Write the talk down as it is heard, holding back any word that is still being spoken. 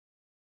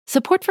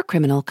Support for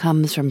Criminal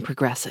comes from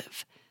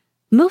Progressive.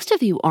 Most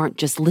of you aren't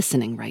just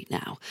listening right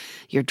now.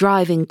 You're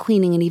driving,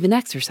 cleaning, and even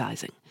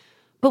exercising.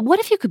 But what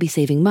if you could be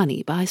saving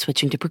money by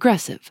switching to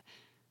Progressive?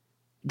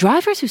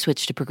 Drivers who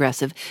switch to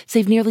Progressive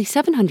save nearly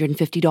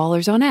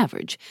 $750 on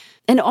average,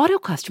 and auto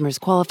customers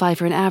qualify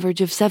for an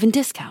average of 7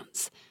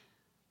 discounts.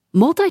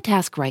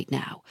 Multitask right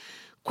now.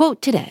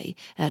 Quote today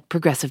at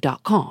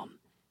Progressive.com.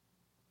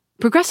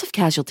 Progressive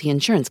Casualty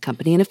Insurance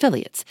Company and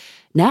Affiliates.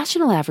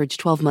 National average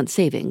 12-month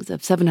savings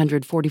of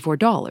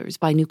 $744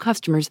 by new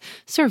customers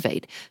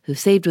surveyed who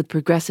saved with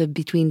Progressive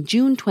between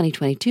June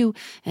 2022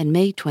 and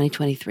May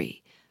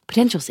 2023.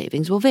 Potential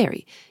savings will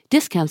vary.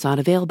 Discounts not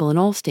available in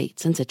all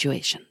states and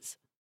situations.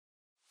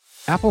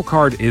 Apple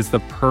Card is the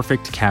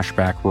perfect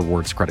cashback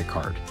rewards credit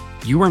card.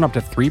 You earn up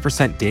to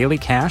 3% daily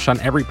cash on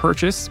every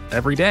purchase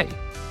every day.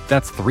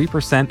 That's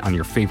 3% on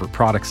your favorite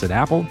products at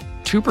Apple,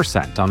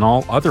 2% on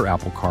all other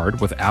Apple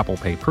Card with Apple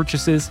Pay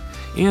purchases,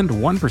 and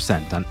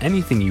 1% on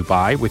anything you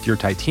buy with your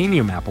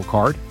titanium Apple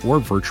Card or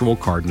virtual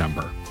card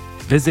number.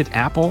 Visit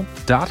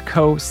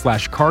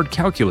apple.co/card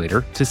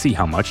calculator to see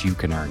how much you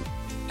can earn.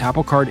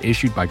 Apple Card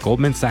issued by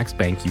Goldman Sachs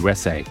Bank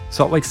USA,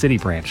 Salt Lake City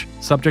branch,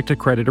 subject to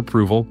credit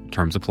approval,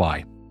 terms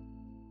apply.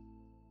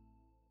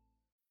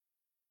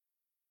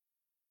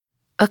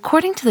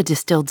 According to the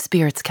Distilled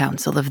Spirits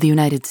Council of the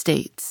United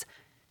States,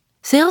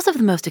 sales of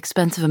the most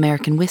expensive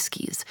American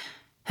whiskeys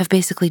have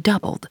basically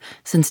doubled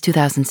since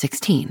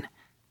 2016.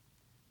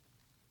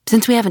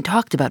 Since we haven't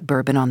talked about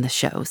bourbon on the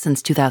show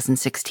since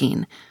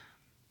 2016,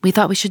 we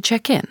thought we should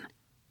check in.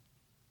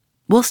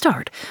 We'll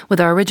start with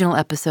our original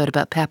episode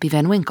about Pappy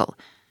Van Winkle,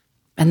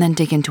 and then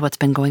dig into what's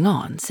been going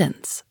on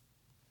since.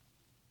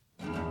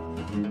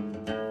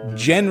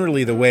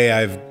 Generally, the way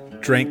I've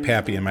drank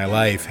Pappy in my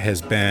life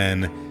has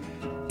been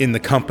in the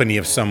company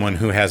of someone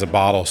who has a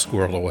bottle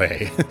squirreled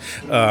away,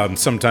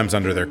 sometimes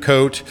under their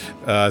coat,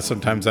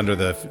 sometimes under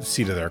the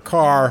seat of their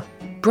car.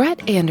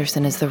 Brett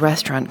Anderson is the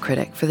restaurant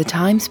critic for the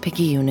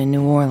Times-Picayune in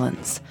New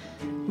Orleans.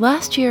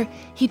 Last year,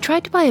 he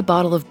tried to buy a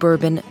bottle of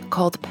bourbon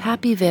called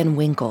Pappy Van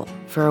Winkle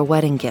for a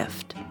wedding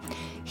gift.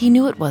 He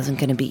knew it wasn't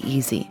going to be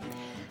easy.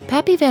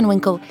 Pappy Van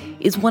Winkle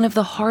is one of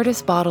the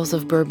hardest bottles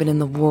of bourbon in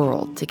the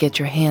world to get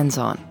your hands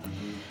on.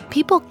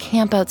 People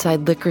camp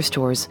outside liquor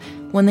stores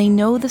when they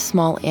know the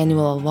small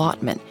annual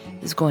allotment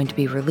is going to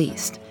be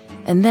released.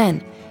 And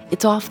then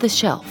it's off the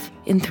shelf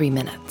in 3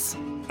 minutes.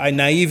 I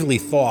naively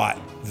thought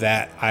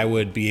that I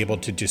would be able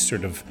to just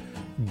sort of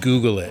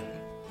Google it,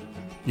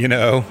 you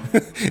know?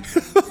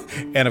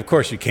 And of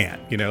course you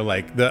can't, you know,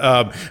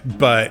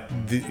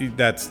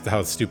 that's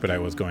how stupid I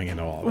was going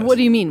into all this. What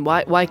do you mean?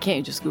 Why can't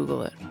you just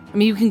Google it? I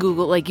mean, you can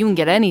Google, you can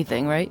get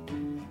anything, right?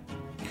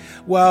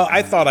 Well,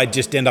 I thought I'd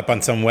just end up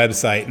on some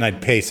website and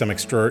I'd pay some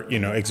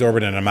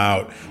exorbitant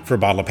amount for a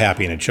bottle of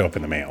Pappy and it'd show up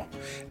in the mail.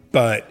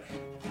 But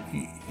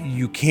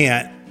you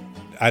can't,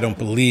 I don't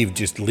believe,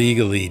 just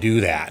legally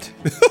do that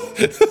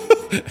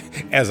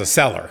as a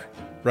seller,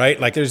 right?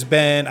 I've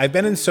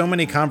been in so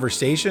many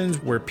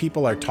conversations where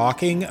people are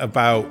talking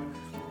about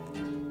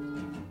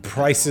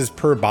prices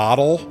per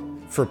bottle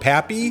for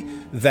Pappy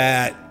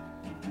that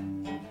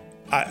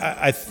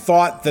I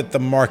thought that the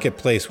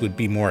marketplace would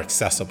be more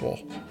accessible.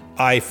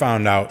 I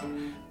found out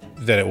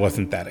that it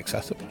wasn't that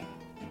accessible.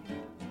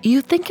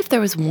 You'd think if there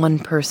was one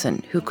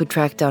person who could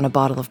track down a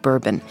bottle of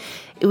bourbon,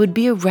 it would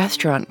be a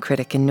restaurant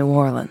critic in New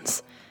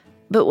Orleans.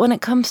 But when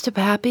it comes to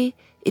Pappy,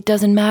 it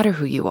doesn't matter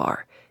who you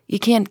are. You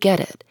can't get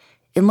it,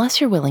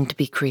 unless you're willing to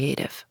be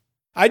creative.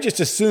 I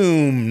just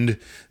assumed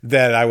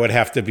that I would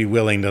have to be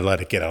willing to let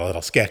it get a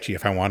little sketchy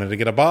if I wanted to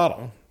get a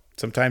bottle.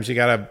 Sometimes you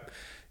gotta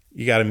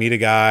meet a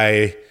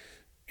guy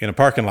in a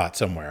parking lot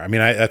somewhere. I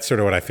mean, that's sort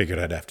of what I figured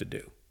I'd have to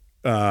do.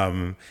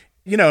 In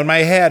my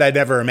head, I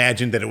never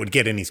imagined that it would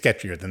get any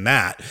sketchier than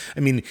that. I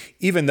mean,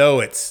 even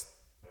though it's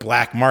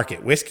black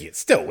market whiskey, it's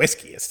still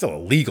whiskey. It's still a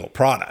legal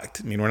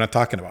product. I mean, we're not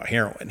talking about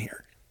heroin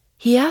here.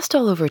 He asked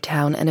all over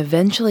town and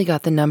eventually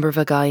got the number of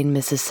a guy in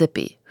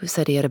Mississippi who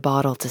said he had a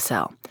bottle to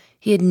sell.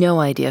 He had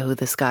no idea who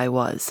this guy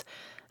was.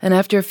 And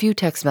after a few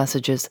text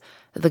messages,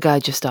 the guy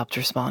just stopped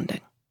responding.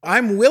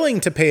 I'm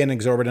willing to pay an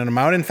exorbitant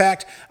amount. In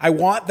fact, I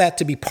want that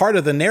to be part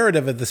of the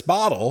narrative of this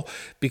bottle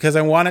because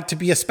I want it to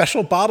be a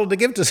special bottle to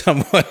give to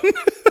someone.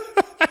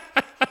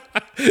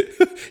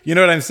 You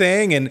know what I'm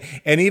saying? And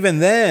even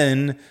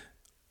then,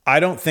 I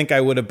don't think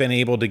I would have been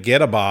able to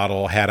get a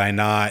bottle had I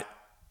not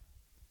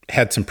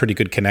had some pretty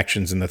good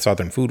connections in the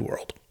Southern food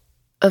world.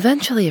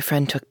 Eventually, a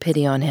friend took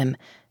pity on him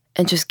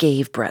and just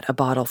gave Brett a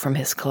bottle from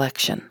his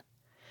collection.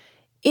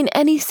 In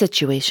any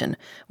situation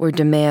where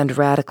demand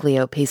radically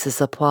outpaces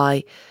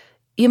supply,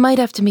 you might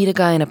have to meet a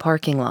guy in a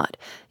parking lot.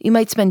 You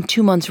might spend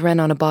 2 months' rent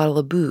on a bottle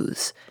of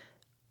booze.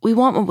 We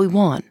want what we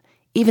want,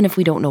 even if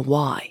we don't know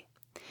why.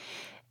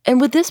 And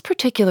with this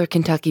particular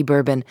Kentucky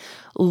bourbon,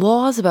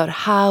 laws about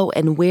how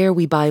and where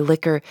we buy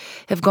liquor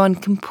have gone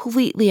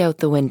completely out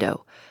the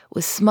window,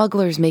 with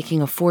smugglers making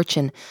a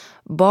fortune,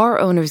 bar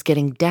owners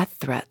getting death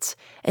threats,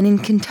 and in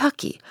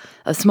Kentucky,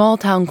 a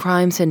small-town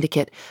crime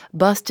syndicate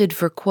busted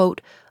for, quote,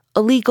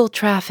 illegal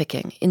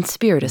trafficking in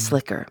spirituous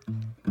liquor.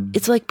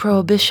 It's like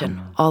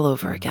Prohibition all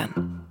over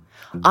again.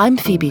 I'm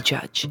Phoebe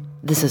Judge.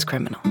 This is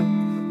Criminal.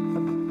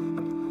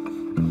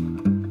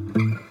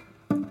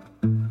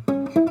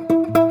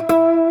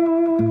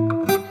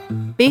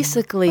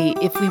 Basically,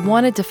 if we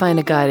wanted to find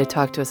a guy to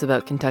talk to us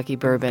about Kentucky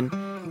bourbon,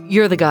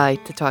 you're the guy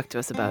to talk to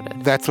us about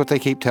it. That's what they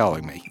keep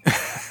telling me.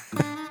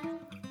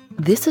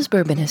 This is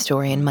bourbon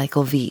historian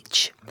Michael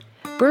Veach.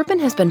 Bourbon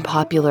has been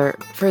popular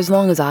for as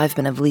long as I've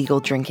been of legal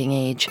drinking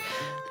age,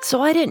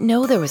 so I didn't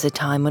know there was a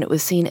time when it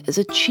was seen as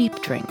a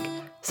cheap drink,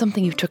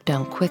 something you took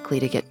down quickly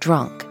to get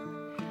drunk.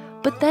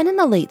 But then in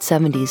the late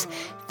 70s,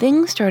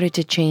 things started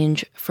to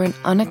change for an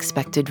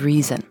unexpected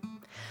reason.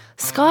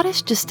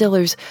 Scottish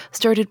distillers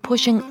started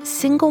pushing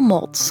single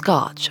malt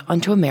scotch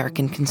onto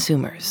American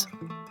consumers.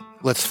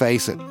 Let's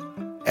face it,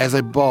 as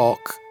a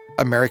bulk,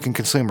 American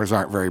consumers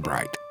aren't very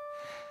bright.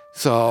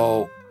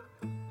 So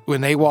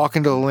when they walk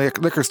into the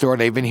liquor store,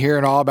 they've been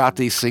hearing all about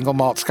these single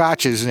malt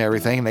scotches and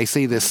everything, and they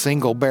see this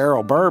single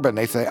barrel bourbon,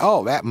 they say,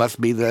 oh, that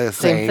must be the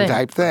same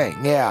type thing.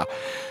 Yeah.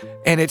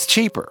 And it's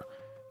cheaper.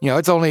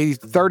 It's only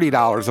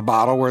 $30 a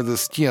bottle, where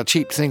this,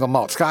 cheap single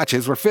malt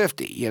scotches were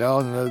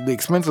 $50, and the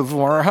expensive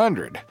were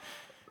 $100.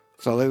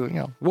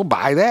 So, we'll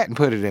buy that and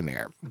put it in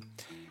there.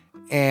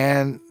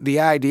 And the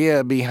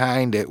idea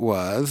behind it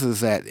is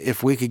that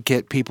if we could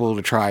get people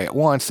to try it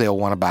once, they'll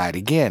want to buy it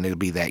again. It'll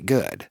be that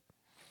good.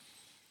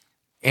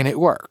 And it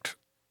worked.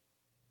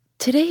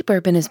 Today,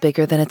 bourbon is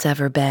bigger than it's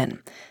ever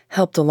been,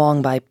 helped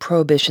along by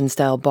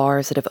Prohibition-style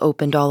bars that have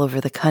opened all over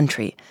the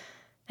country.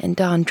 And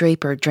Don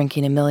Draper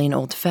drinking a million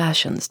old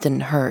fashions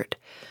didn't hurt.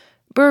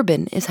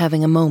 Bourbon is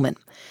having a moment.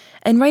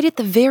 And right at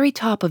the very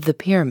top of the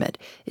pyramid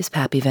is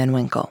Pappy Van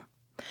Winkle.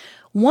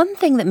 One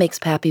thing that makes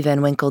Pappy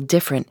Van Winkle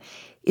different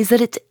is that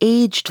it's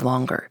aged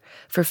longer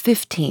for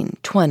 15,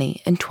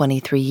 20, and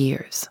 23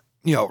 years.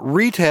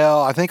 Retail,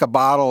 I think a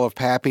bottle of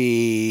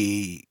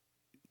Pappy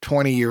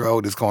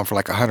 20-year-old is going for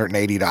like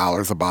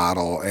 $180 a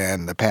bottle,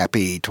 and the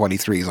Pappy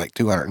 23 is like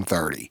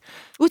 $230.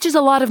 Which is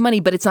a lot of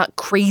money, but it's not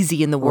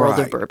crazy in the world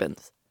Right. of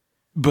bourbons.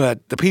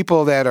 But the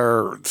people that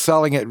are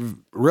selling it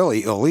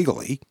really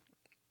illegally,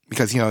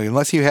 because,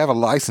 unless you have a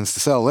license to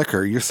sell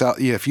liquor,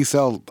 if you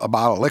sell a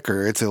bottle of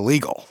liquor, it's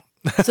illegal.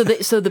 So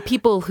the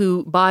people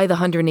who buy the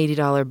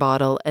 $180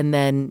 bottle and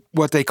then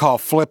what they call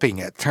flipping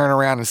it, turn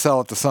around and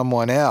sell it to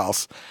someone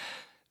else,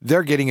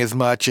 they're getting as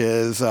much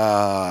as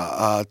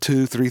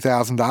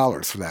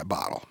 $2,000-$3,000 for that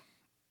bottle.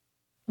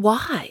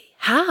 Why?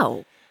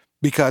 How?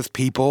 Because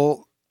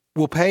people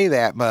will pay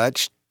that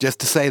much just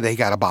to say they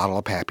got a bottle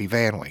of Pappy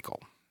Van Winkle,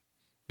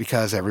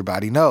 because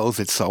everybody knows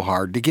it's so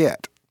hard to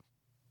get.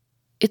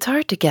 It's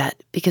hard to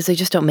get because they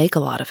just don't make a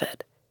lot of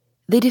it.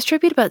 They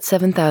distribute about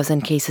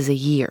 7,000 cases a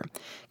year.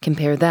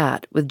 Compare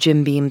that with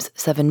Jim Beam's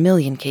 7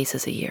 million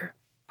cases a year.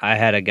 I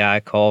had a guy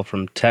call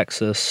from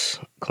Texas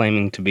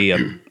claiming to be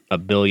a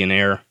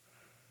billionaire.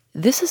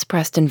 This is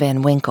Preston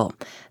Van Winkle.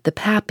 The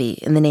Pappy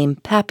in the name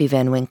Pappy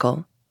Van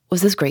Winkle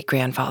was his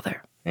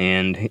great-grandfather.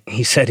 And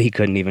he said he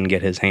couldn't even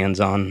get his hands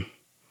on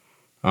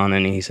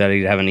any. He said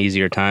he'd have an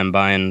easier time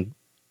buying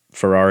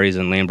Ferraris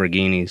and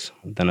Lamborghinis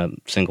than a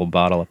single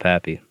bottle of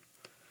Pappy.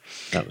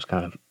 That was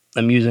kind of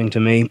amusing to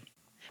me.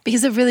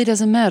 Because it really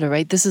doesn't matter,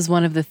 right? This is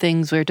one of the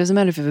things where it doesn't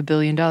matter if you have $1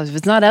 billion. If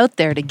it's not out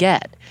there to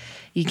get,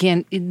 you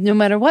can't, no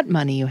matter what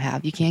money you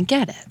have, you can't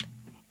get it.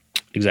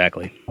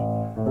 Exactly.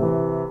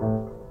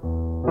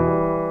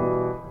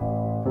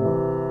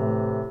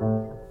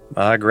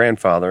 My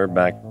grandfather,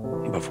 back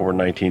before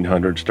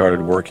 1900,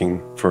 started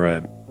working for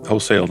a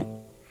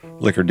wholesale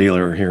liquor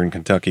dealer here in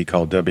Kentucky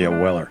called W.O.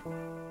 Weller.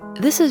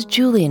 This is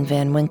Julian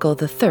Van Winkle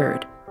III,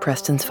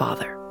 Preston's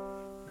father.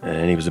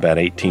 And he was about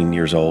 18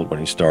 years old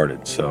when he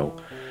started, so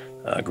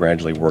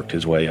gradually worked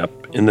his way up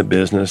in the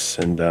business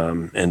and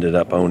ended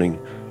up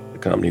owning the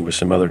company with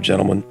some other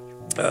gentlemen.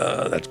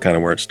 That's kind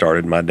of where it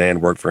started. My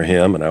dad worked for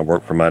him, and I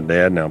worked for my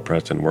dad. Now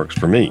Preston works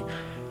for me.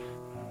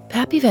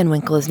 Pappy Van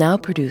Winkle is now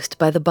produced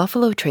by the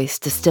Buffalo Trace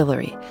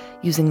Distillery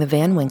using the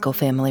Van Winkle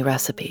family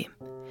recipe.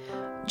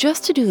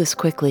 Just to do this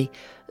quickly,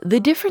 the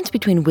difference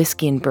between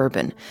whiskey and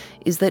bourbon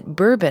is that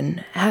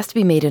bourbon has to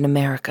be made in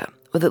America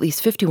with at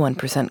least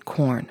 51%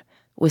 corn.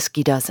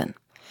 Whiskey doesn't.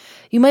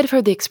 You might have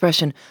heard the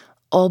expression,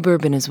 all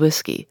bourbon is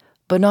whiskey,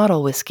 but not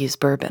all whiskey is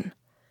bourbon.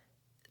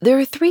 There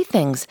are 3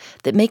 things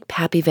that make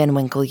Pappy Van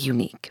Winkle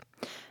unique.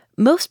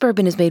 Most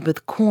bourbon is made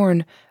with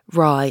corn,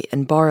 rye,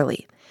 and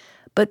barley,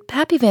 but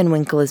Pappy Van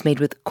Winkle is made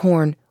with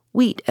corn,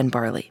 wheat, and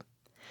barley.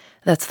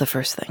 That's the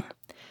first thing.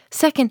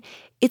 Second,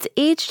 it's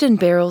aged in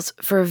barrels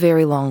for a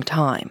very long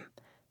time.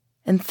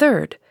 And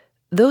third,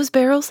 those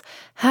barrels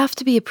have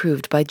to be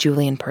approved by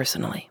Julian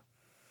personally.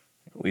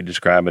 We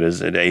describe it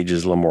as it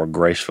ages a little more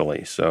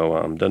gracefully,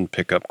 so doesn't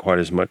pick up quite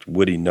as much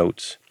woody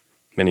notes,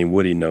 many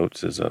woody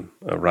notes as a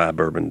rye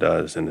bourbon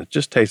does, and it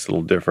just tastes a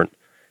little different.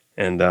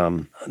 And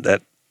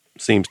that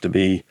seems to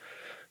be,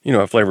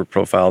 a flavor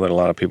profile that a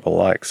lot of people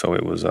like, so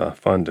it was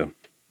fun to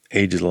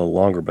age it a little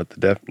longer, but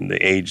the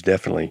age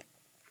definitely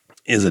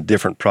is a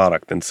different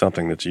product than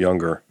something that's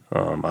younger,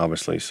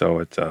 obviously. So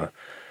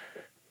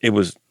it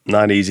was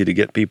not easy to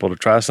get people to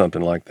try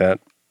something like that,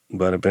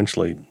 but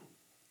eventually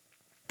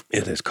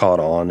it has caught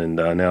on, and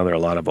now there are a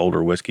lot of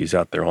older whiskeys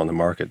out there on the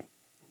market.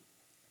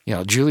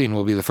 Julian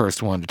will be the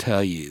first one to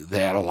tell you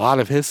that a lot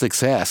of his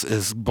success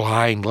is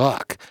blind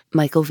luck.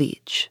 Michael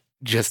Veach.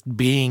 Just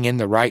being in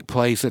the right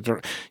place.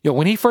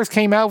 When he first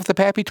came out with the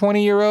Pappy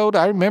 20-year-old,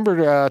 I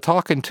remember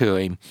talking to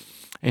him,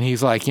 and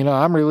he's like,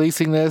 I'm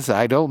releasing this.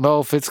 I don't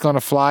know if it's going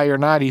to fly or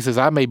not. He says,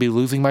 I may be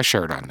losing my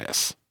shirt on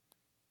this.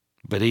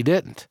 But he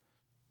didn't.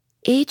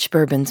 Aged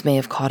bourbons may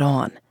have caught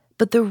on,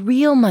 but the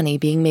real money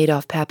being made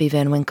off Pappy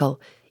Van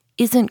Winkle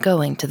isn't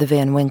going to the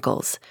Van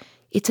Winkles.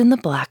 It's in the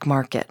black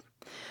market.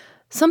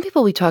 Some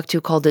people we talked to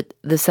called it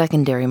the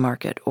secondary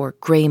market or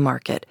gray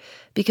market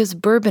because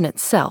bourbon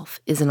itself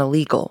isn't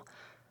illegal.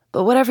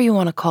 But whatever you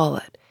want to call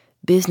it,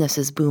 business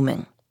is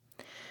booming.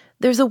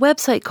 There's a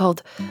website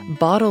called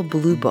Bottle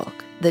Blue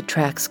Book that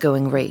tracks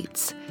going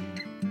rates.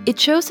 It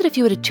shows that if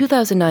you had a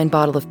 2009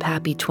 bottle of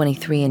Pappy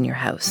 23 in your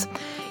house,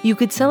 you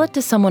could sell it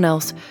to someone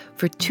else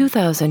for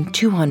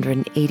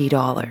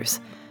 $2,280.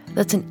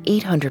 That's an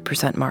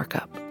 800%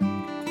 markup.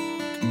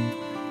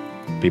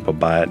 People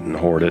buy it and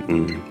hoard it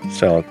and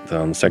sell it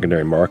on the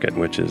secondary market,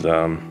 which is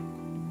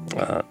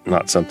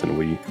not something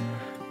we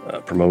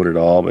promote at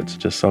all, but it's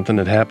just something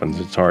that happens.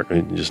 It's hard.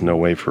 There's just no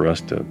way for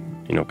us to,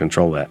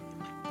 control that.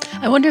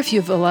 I wonder if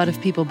you have a lot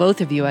of people, both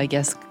of you, I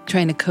guess,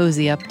 trying to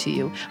cozy up to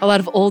you. A lot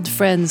of old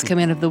friends come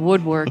out of the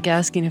woodwork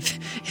asking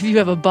if you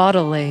have a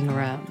bottle laying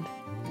around.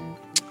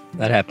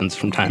 That happens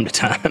from time to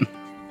time.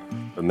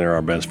 And they're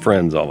our best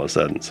friends all of a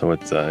sudden. So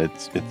it's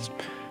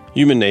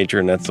human nature,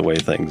 and that's the way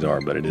things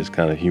are. But it is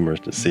kind of humorous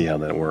to see how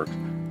that works.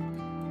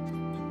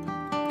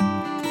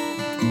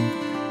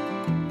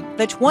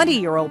 The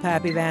 20-year-old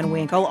Pappy Van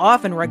Winkle,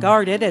 often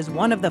regarded as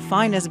one of the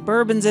finest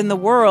bourbons in the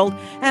world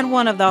and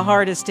one of the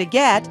hardest to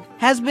get,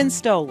 has been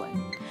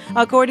stolen.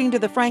 According to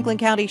the Franklin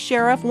County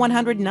Sheriff,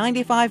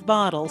 195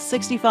 bottles,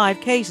 65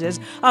 cases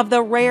of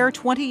the rare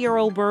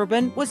 20-year-old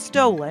bourbon was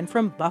stolen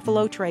from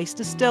Buffalo Trace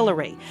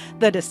Distillery.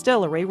 The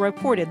distillery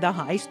reported the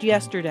heist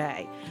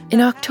yesterday.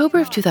 In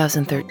October of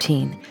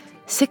 2013,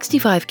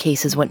 65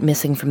 cases went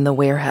missing from the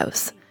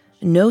warehouse.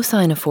 No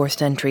sign of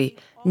forced entry,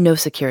 no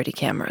security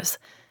cameras.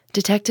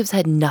 Detectives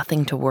had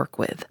nothing to work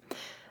with.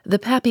 The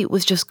Pappy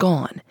was just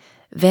gone,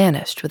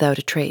 vanished without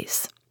a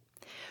trace.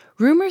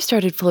 Rumors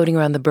started floating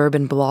around the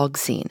bourbon blog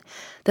scene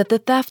that the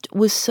theft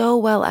was so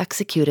well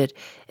executed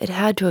it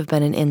had to have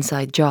been an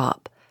inside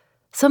job.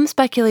 Some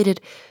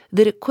speculated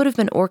that it could have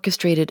been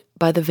orchestrated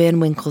by the Van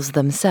Winkles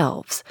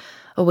themselves,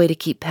 a way to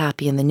keep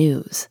Pappy in the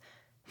news.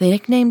 They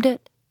nicknamed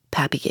it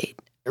Pappygate.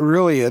 It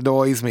really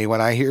annoys me when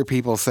I hear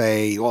people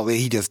say, well,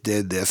 he just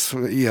did this,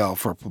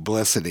 for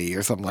publicity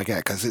or something like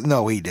that. Because,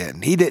 no, he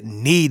didn't. He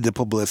didn't need the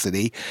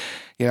publicity.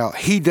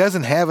 He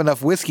doesn't have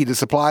enough whiskey to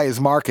supply his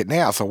market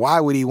now. So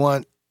why would he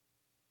want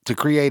to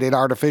create an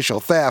artificial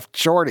theft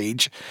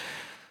shortage,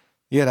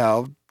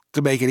 to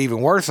make it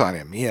even worse on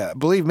him? Yeah,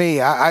 believe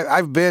me,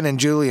 I've been in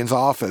Julian's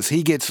office.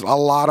 He gets a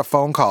lot of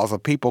phone calls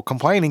of people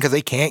complaining because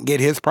they can't get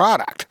his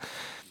product.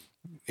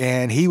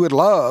 And he would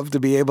love to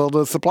be able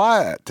to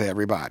supply it to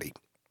everybody.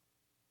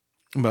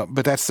 But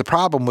that's the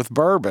problem with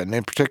bourbon,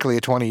 and particularly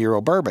a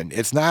 20-year-old bourbon.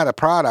 It's not a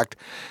product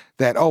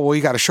that,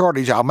 you got a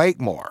shortage, I'll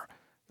make more.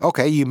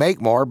 Okay, you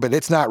make more, but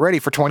it's not ready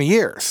for 20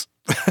 years.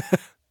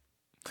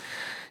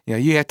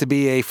 You have to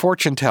be a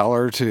fortune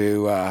teller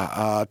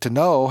to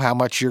know how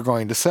much you're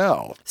going to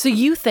sell. So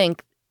you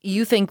think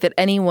that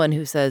anyone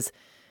who says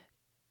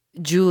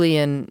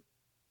Julian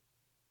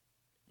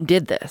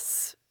did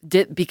this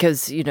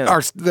because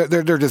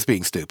they're just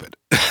being stupid.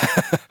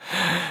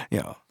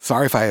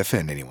 Sorry if I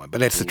offend anyone, but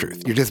that's the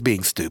truth. You're just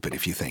being stupid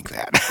if you think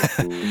that.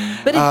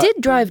 But it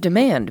did drive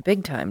demand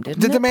big time,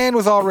 didn't it? The demand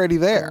was already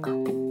there.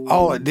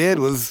 All it did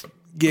was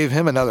give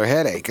him another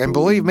headache. And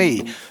believe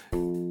me,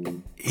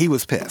 he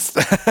was pissed,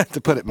 to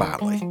put it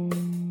mildly.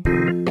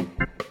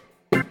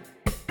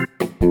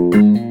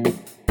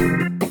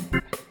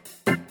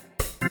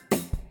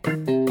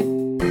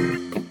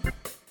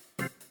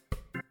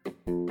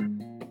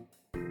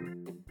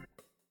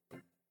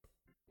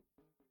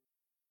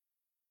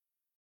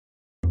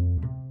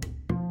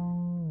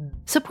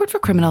 Support for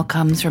Criminal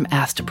comes from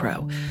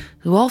Astapro,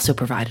 who also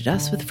provided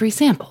us with free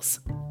samples.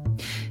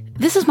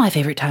 This is my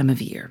favorite time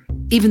of year,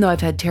 even though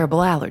I've had terrible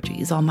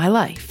allergies all my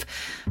life.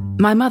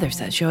 My mother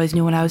said she always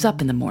knew when I was up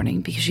in the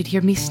morning because she'd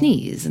hear me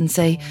sneeze and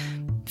say,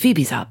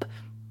 "Phoebe's up."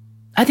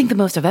 I think the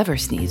most I've ever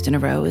sneezed in a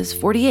row is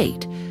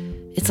 48.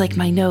 It's like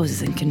my nose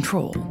is in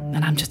control,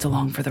 and I'm just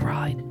along for the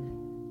ride.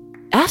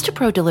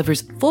 Astapro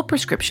delivers full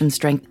prescription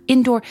strength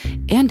indoor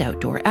and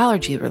outdoor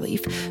allergy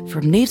relief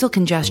from nasal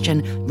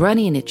congestion,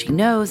 runny and itchy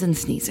nose, and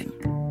sneezing.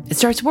 It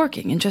starts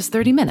working in just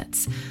 30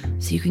 minutes,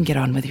 so you can get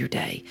on with your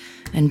day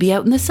and be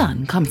out in the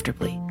sun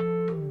comfortably.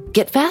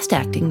 Get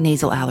fast-acting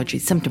nasal allergy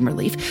symptom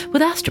relief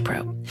with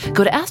Astapro.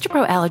 Go to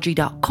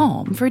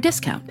astaproallergy.com for a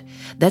discount.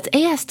 That's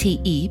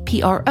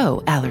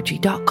ASTEPRO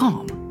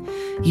allergy.com.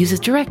 Use as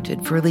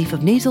directed for relief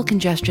of nasal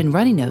congestion,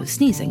 runny nose,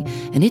 sneezing,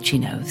 and itchy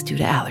nose due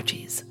to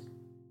allergies.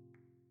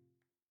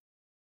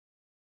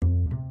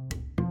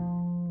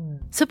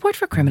 Support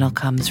for Criminal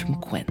comes from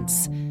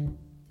Quince.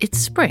 It's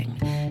spring,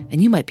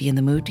 and you might be in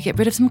the mood to get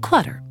rid of some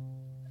clutter.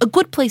 A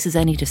good place as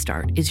any to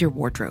start is your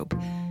wardrobe.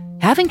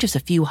 Having just a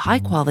few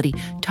high-quality,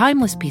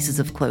 timeless pieces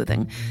of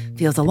clothing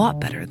feels a lot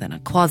better than a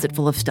closet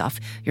full of stuff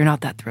you're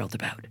not that thrilled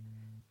about.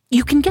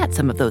 You can get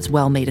some of those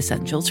well-made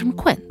essentials from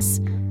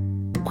Quince.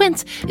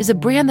 Quince is a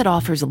brand that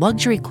offers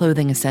luxury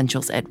clothing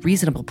essentials at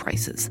reasonable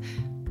prices.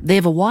 They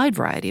have a wide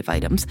variety of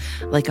items,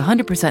 like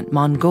 100%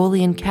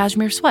 Mongolian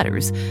cashmere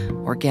sweaters,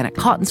 organic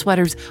cotton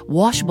sweaters,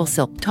 washable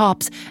silk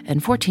tops,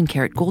 and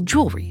 14-karat gold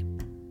jewelry.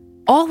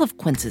 All of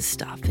Quince's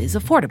stuff is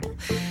affordable.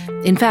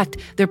 In fact,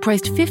 they're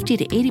priced 50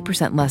 to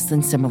 80% less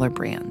than similar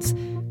brands.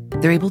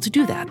 They're able to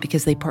do that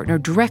because they partner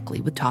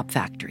directly with top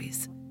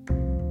factories.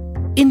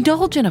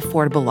 Indulge in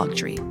affordable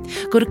luxury.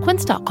 Go to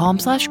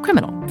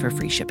quince.com/criminal for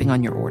free shipping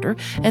on your order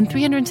and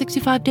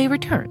 365-day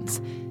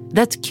returns.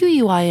 That's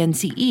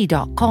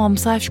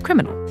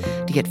QUINCE.com/criminal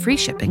to get free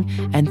shipping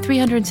and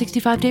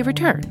 365-day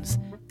returns.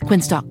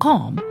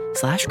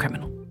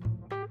 Quince.com/criminal.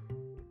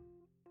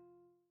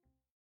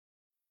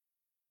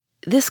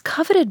 This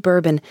coveted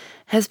bourbon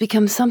has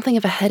become something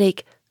of a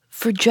headache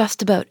for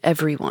just about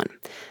everyone.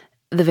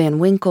 The Van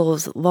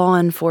Winkles, law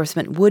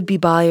enforcement, would-be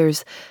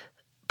buyers.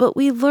 But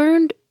we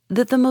learned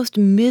that the most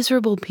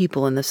miserable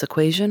people in this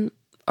equation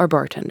are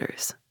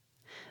bartenders.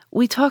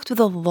 We talked with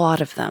a lot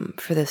of them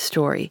for this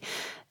story,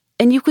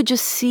 and you could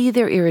just see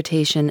their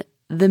irritation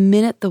the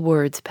minute the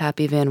words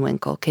Pappy Van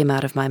Winkle came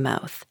out of my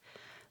mouth.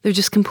 They're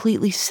just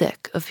completely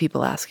sick of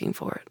people asking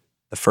for it.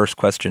 The first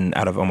question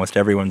out of almost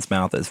everyone's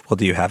mouth is, well,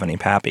 do you have any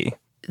Pappy?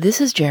 This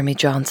is Jeremy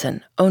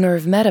Johnson, owner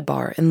of Meta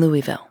Bar in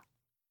Louisville.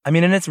 I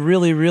mean, and it's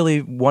really,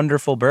 really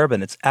wonderful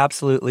bourbon. It's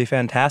absolutely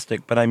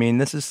fantastic. But I mean,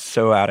 this is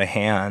so out of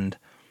hand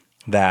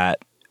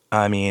that,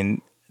 I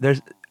mean,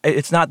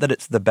 it's not that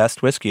it's the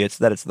best whiskey, it's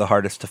that it's the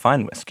hardest to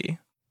find whiskey.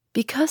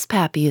 Because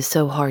Pappy is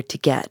so hard to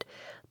get,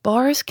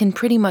 bars can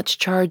pretty much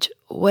charge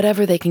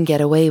whatever they can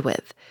get away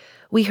with.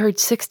 We heard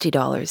 $60,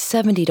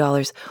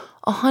 $70,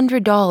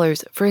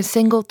 $100 for a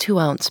single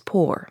 2-ounce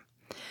pour.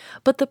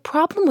 But the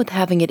problem with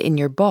having it in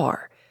your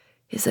bar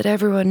is that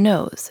everyone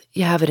knows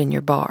you have it in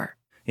your bar.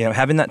 You know,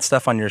 having that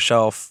stuff on your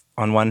shelf,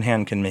 on one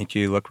hand, can make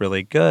you look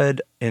really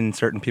good in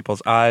certain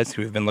people's eyes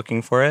who have been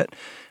looking for it.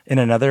 In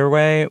another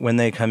way, when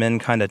they come in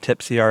kind of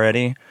tipsy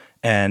already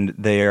and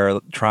they are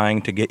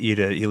trying to get you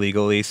to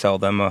illegally sell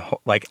them a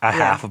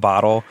half a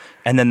bottle,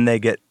 and then they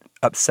get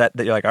upset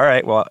that you're like, all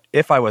right, well,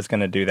 if I was going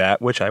to do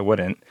that, which I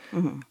wouldn't,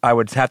 I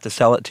would have to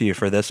sell it to you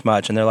for this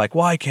much. And they're like,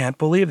 well, I can't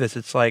believe this.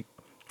 It's like,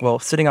 well,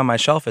 sitting on my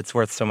shelf, it's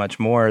worth so much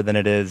more than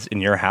it is in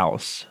your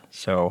house.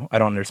 So I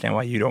don't understand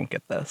why you don't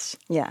get this.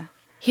 Yeah.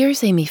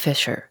 Here's Amy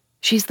Fisher.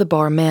 She's the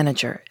bar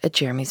manager at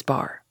Jeremy's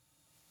Bar.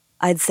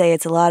 I'd say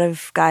it's a lot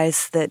of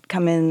guys that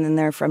come in and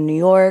they're from New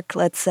York,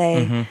 let's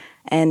say,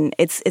 and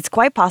it's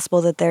quite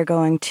possible that they're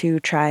going to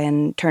try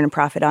and turn a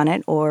profit on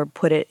it or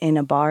put it in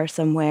a bar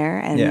somewhere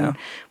and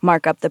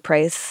mark up the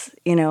price,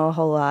 a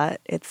whole lot.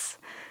 It's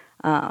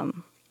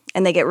and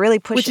they get really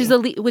pushy. Which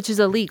is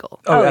illegal.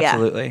 Oh,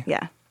 absolutely.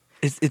 Yeah.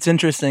 It's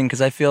interesting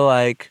because I feel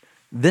like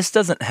this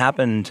doesn't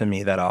happen to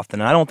me that often.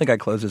 And I don't think I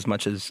close as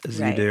much as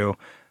you do.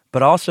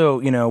 But also,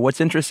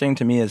 what's interesting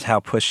to me is how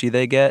pushy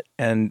they get.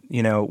 And,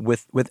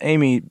 with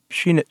Amy,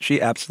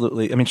 she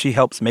absolutely, she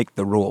helps make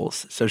the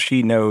rules. So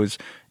she knows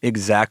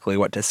exactly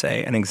what to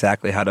say and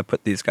exactly how to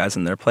put these guys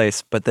in their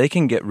place. But they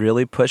can get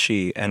really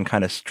pushy and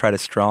kind of try to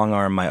strong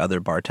arm my other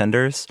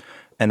bartenders.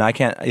 And I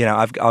can't,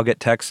 I'll get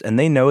texts and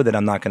they know that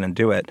I'm not going to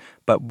do it.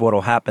 But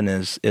what'll happen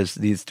is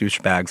these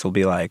douchebags will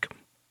be like,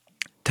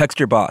 text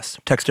your boss.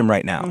 Text him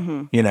right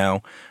now.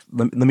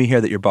 Let me hear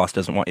that your boss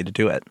doesn't want you to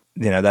do it.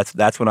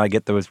 That's when I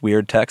get those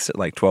weird texts at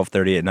like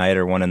 12:30 at night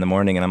or 1 a.m.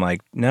 and I'm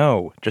like,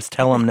 no, just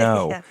tell him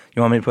no. Yeah.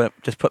 You want me to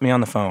put me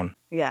on the phone?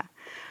 Yeah.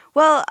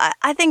 Well,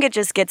 I think it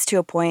just gets to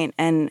a point,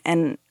 and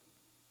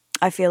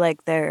I feel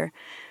like they're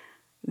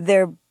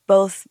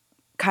both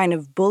kind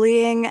of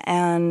bullying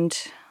and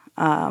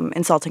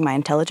insulting my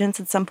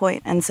intelligence at some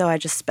point, and so I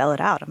just spell it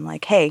out. I'm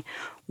like, hey,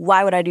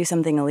 why would I do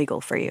something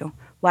illegal for you?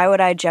 Why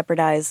would I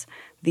jeopardize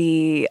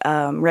the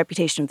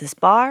reputation of this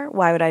bar?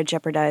 Why would I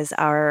jeopardize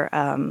our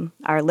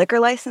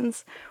liquor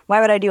license? Why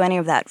would I do any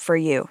of that for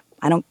you?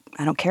 I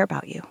don't care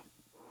about you.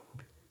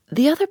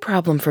 The other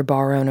problem for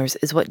bar owners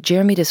is what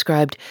Jeremy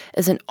described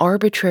as an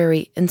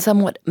arbitrary and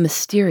somewhat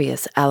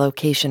mysterious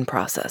allocation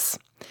process.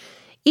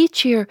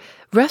 Each year,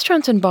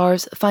 restaurants and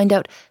bars find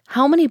out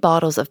how many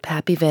bottles of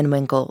Pappy Van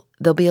Winkle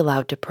they'll be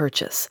allowed to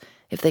purchase,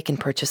 if they can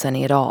purchase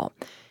any at all.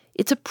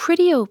 It's a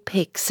pretty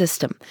opaque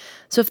system,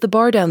 so if the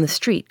bar down the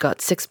street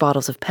got 6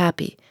 bottles of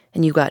Pappy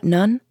and you got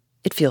none,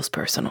 it feels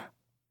personal.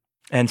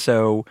 And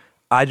so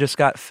I just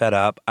got fed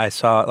up. I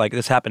saw,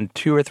 this happened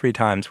 2 or 3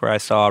 times where I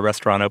saw a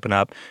restaurant open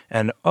up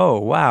and, oh,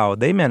 wow,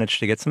 they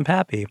managed to get some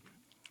Pappy.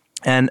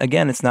 And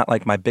again, it's not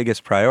like my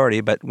biggest priority,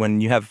 but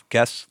when you have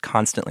guests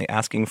constantly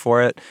asking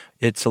for it,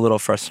 it's a little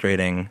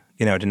frustrating,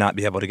 to not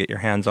be able to get your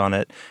hands on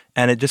it.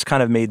 And it just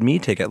kind of made me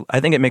take it. I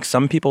think it makes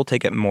some people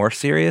take it more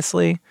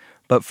seriously.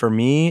 But for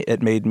me,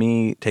 it made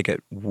me take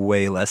it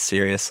way less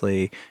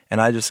seriously.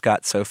 And I just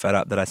got so fed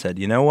up that I said,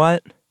 you know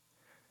what?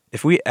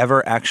 If we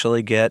ever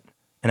actually get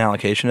an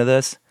allocation of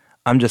this,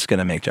 I'm just going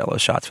to make Jell-O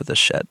shots with this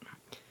shit.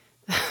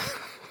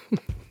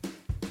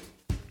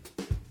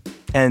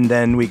 And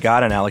then we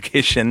got an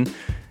allocation,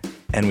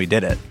 and we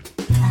did it.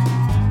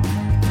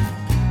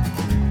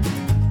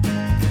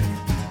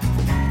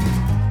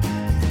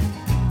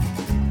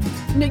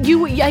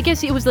 No, I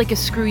guess it was like a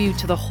screw you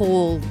to the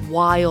whole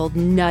wild,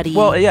 nutty...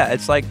 Well, yeah,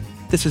 it's like,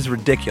 this is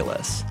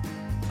ridiculous.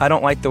 I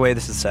don't like the way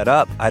this is set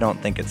up. I don't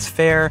think it's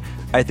fair.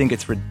 I think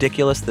it's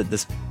ridiculous that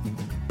this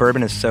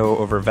bourbon is so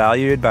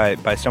overvalued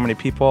by so many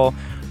people.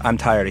 I'm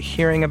tired of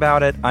hearing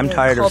about it. I'm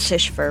tired of...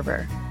 cultish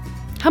fervor.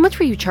 How much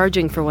were you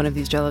charging for one of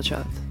these Jell-O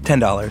shots?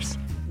 $10.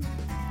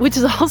 Which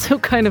is also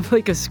kind of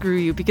like a screw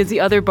you, because the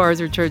other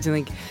bars are charging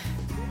like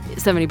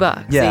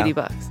 $70, yeah.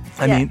 $80.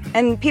 I mean,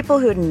 and people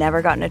who'd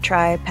never gotten to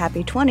try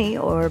Pappy 20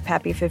 or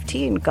Pappy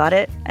 15 got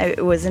it.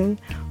 It was an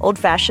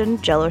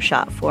old-fashioned Jell-O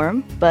shot for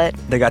them, but...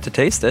 they got to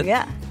taste it.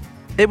 Yeah.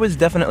 It was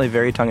definitely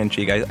very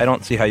tongue-in-cheek. I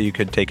don't see how you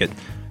could take it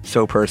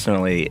so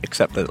personally,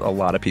 except that a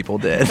lot of people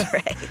did.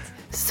 Right.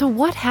 So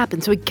what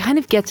happened? So it kind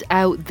of gets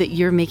out that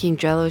you're making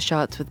Jell-O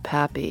shots with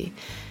Pappy.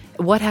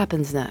 What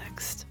happens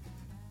next?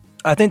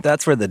 I think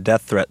that's where the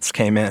death threats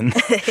came in.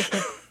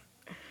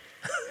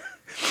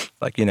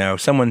 Like,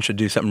 someone should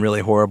do something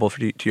really horrible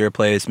to your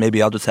place.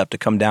 Maybe I'll just have to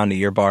come down to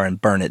your bar and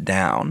burn it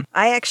down.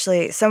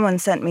 Someone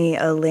sent me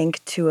a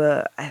link to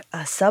a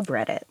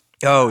subreddit.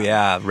 Oh,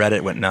 yeah.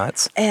 Reddit went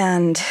nuts.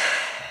 And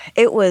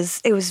it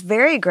was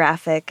very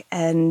graphic.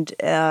 And,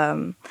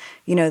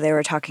 they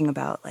were talking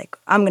about, like,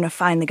 I'm going to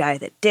find the guy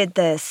that did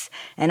this.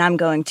 And I'm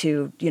going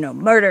to,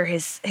 murder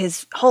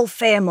his whole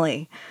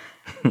family.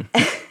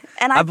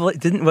 And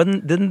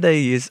didn't they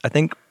use, I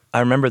think I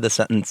remember the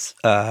sentence,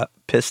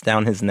 piss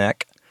down his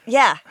neck.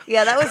 Yeah,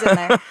 that was in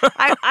there.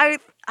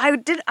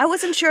 I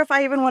wasn't sure if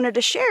I even wanted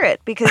to share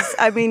it because,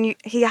 I mean,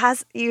 you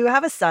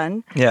have a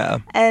son. Yeah.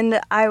 And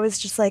I was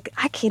just like,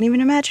 I can't even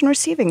imagine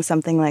receiving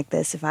something like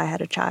this if I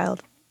had a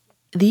child.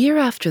 The year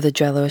after the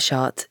Jell-O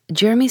shots,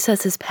 Jeremy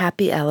says his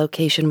Pappy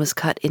allocation was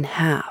cut in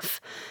half.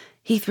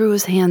 He threw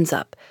his hands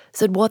up,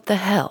 said, "What the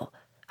hell?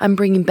 I'm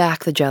bringing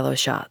back the Jell-O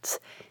shots."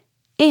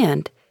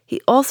 And he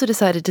also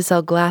decided to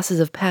sell glasses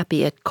of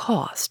Pappy at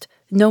cost,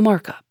 no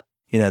markup.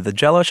 The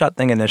Jell-O shot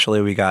thing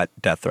initially we got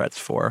death threats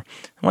for.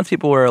 Once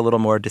people were a little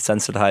more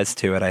desensitized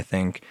to it, I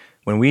think,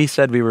 when we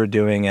said we were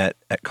doing it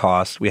at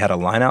cost, we had a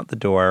line out the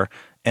door,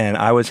 and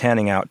I was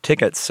handing out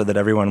tickets so that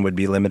everyone would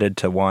be limited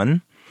to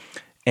one.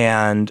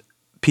 And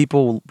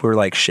people were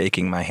like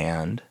shaking my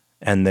hand,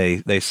 and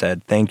they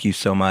said, "Thank you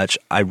so much.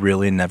 I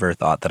really never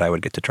thought that I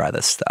would get to try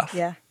this stuff."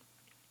 Yeah.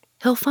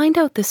 He'll find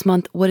out this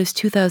month what his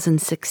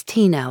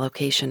 2016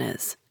 allocation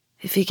is,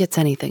 if he gets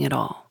anything at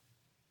all.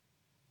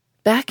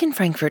 Back in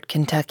Frankfort,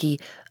 Kentucky,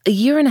 a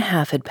year and a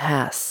half had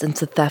passed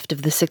since the theft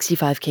of the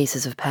 65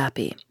 cases of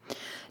Pappy.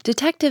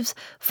 Detectives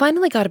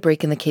finally got a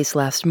break in the case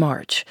last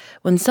March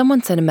when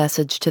someone sent a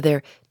message to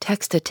their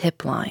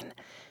text-a-tip line.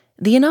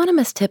 The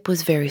anonymous tip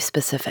was very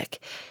specific.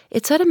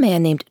 It said a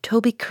man named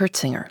Toby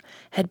Kurtzinger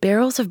had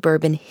barrels of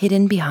bourbon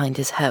hidden behind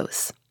his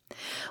house.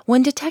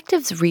 When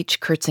detectives reached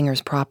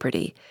Kurtzinger's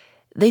property,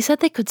 they said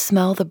they could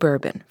smell the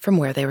bourbon from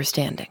where they were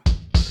standing.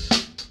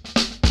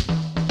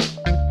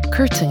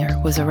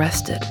 Kurtzinger was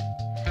arrested.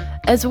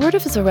 As word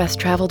of his arrest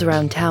traveled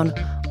around town,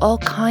 all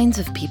kinds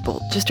of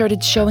people just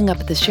started showing up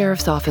at the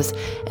sheriff's office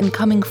and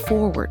coming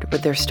forward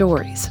with their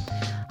stories.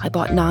 "I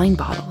bought 9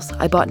 bottles.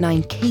 I bought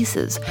 9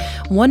 cases."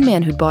 One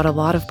man who'd bought a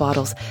lot of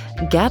bottles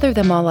gathered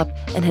them all up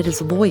and had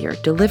his lawyer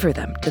deliver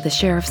them to the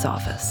sheriff's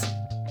office.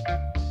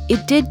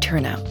 It did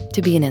turn out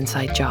to be an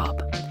inside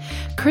job.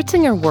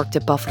 Kurtzinger worked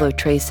at Buffalo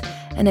Trace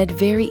and had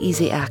very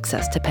easy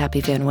access to Pappy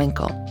Van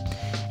Winkle.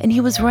 And he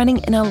was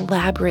running an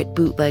elaborate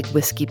bootleg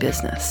whiskey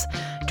business,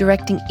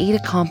 directing 8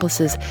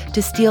 accomplices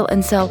to steal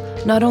and sell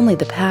not only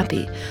the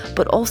Pappy,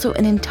 but also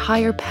an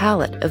entire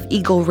pallet of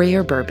Eagle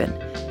Rare bourbon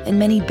and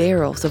many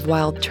barrels of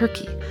wild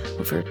turkey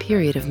over a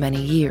period of many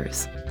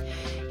years.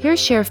 Here's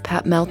Sheriff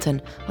Pat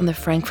Melton on the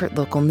Frankfort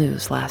Local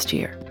News last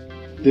year.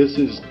 This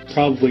is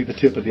probably the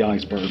tip of the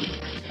iceberg.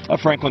 A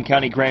Franklin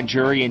County grand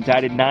jury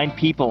indicted 9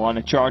 people on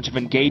a charge of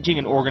engaging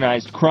in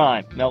organized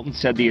crime. Melton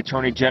said the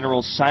Attorney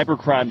General's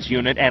Cybercrimes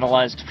Unit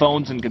analyzed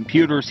phones and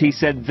computers. He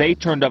said they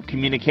turned up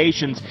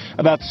communications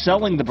about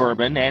selling the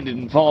bourbon, and it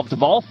involved,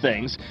 of all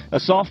things, a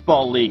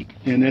softball league.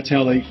 And that's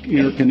how they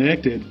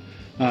interconnected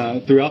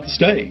throughout the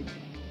state,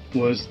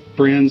 was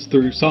friends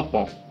through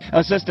softball.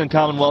 Assistant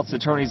Commonwealth's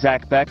Attorney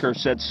Zach Becker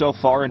said so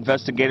far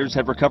investigators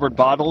have recovered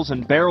bottles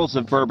and barrels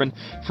of bourbon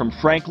from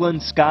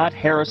Franklin, Scott,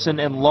 Harrison,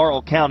 and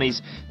Laurel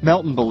counties.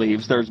 Melton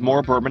believes there's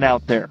more bourbon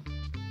out there.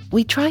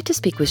 We tried to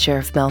speak with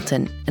Sheriff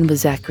Melton and with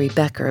Zachary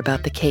Becker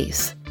about the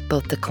case.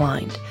 Both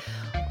declined,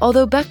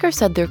 although Becker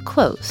said they're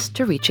close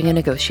to reaching a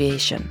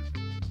negotiation.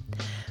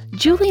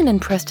 Julian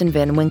and Preston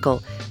Van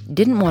Winkle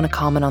didn't want to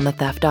comment on the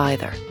theft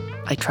either.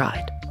 I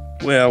tried.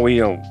 Well,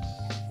 we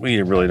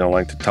really don't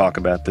like to talk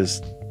about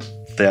this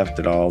theft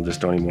at all.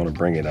 Just don't even want to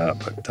bring it up.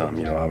 But,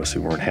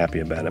 obviously we weren't happy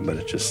about it, but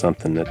it's just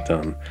something that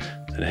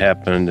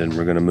happened, and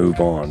we're going to move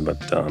on. But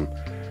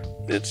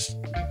it's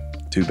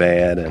too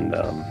bad,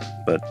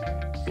 but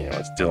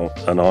it's still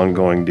an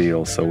ongoing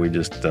deal, so we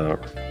just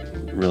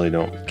really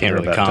can't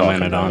really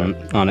comment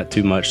on it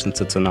too much since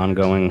it's an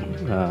ongoing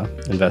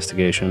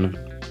investigation.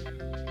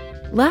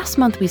 Last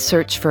month we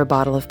searched for a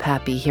bottle of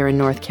Pappy here in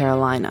North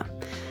Carolina.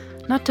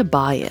 Not to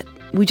buy it,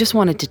 we just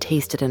wanted to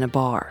taste it in a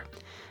bar.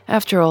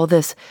 After all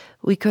this,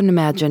 we couldn't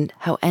imagine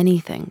how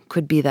anything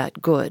could be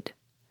that good.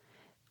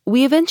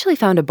 We eventually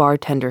found a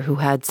bartender who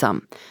had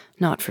some,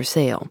 not for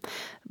sale,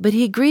 but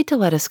he agreed to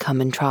let us come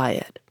and try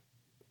it.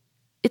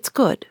 It's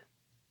good.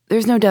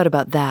 There's no doubt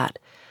about that.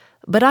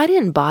 But I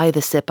didn't buy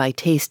the sip I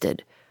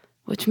tasted,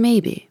 which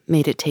maybe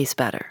made it taste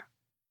better.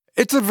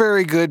 It's a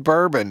very good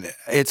bourbon.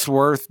 It's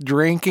worth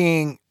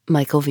drinking.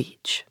 Michael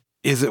Veach.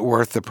 Is it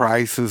worth the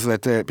prices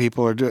that the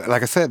people are doing?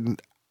 Like I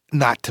said,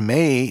 not to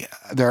me.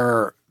 There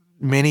are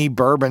many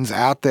bourbons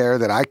out there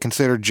that I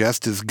consider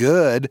just as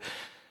good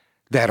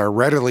that are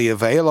readily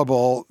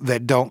available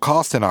that don't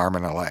cost an arm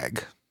and a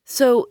leg.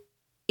 So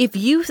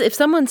if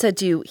someone said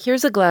to you,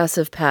 here's a glass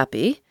of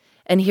Pappy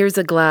and here's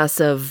a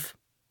glass of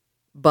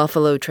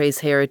Buffalo Trace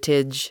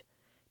Heritage,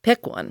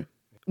 pick one.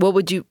 What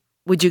would you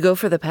go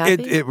for the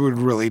Pappy? It would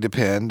really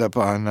depend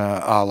upon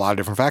a lot of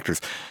different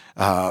factors.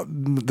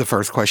 The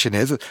first question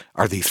is,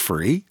 are these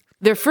free?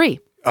 They're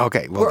free.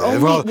 Okay.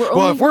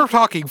 Well, if we're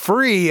talking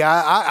free,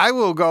 I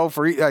will go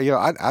for,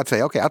 I'd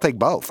say, okay, I'll take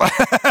both.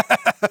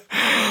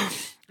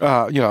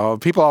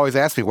 People always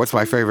ask me, what's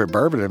my favorite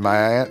bourbon? And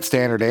my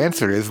standard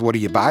answer is, what are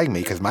you buying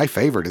me? Because my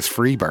favorite is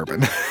free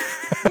bourbon.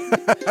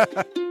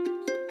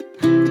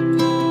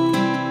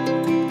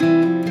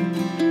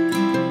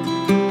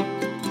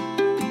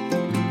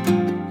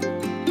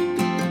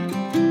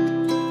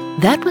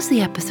 That was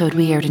the episode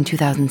we aired in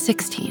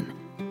 2016.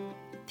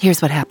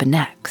 Here's what happened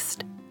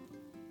next.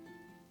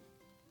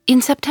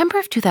 In September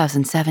of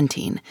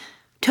 2017,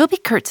 Toby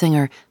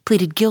Kurtzinger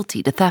pleaded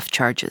guilty to theft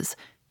charges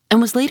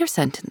and was later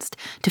sentenced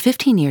to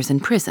 15 years in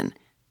prison.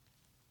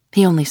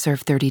 He only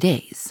served 30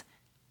 days.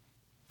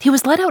 He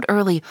was let out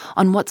early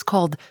on what's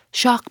called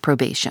shock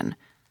probation.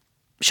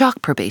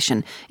 Shock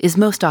probation is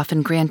most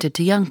often granted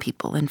to young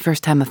people and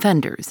first-time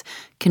offenders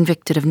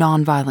convicted of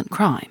nonviolent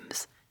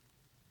crimes.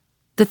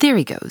 The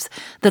theory goes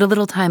that a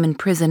little time in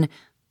prison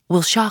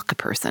will shock a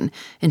person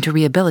into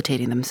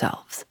rehabilitating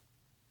themselves.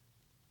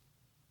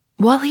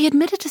 While he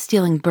admitted to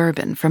stealing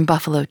bourbon from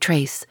Buffalo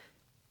Trace,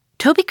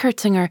 Toby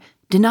Kurtzinger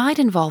denied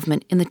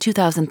involvement in the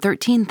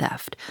 2013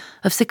 theft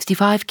of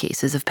 65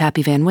 cases of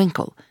Pappy Van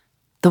Winkle,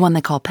 the one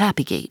they call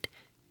Pappygate.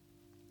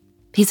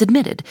 He's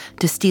admitted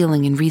to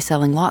stealing and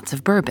reselling lots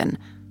of bourbon,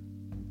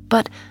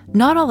 but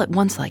not all at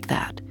once like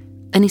that,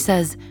 and he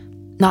says,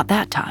 not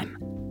that time.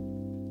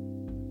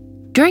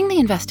 During the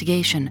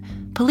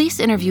investigation, police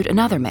interviewed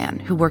another man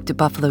who worked at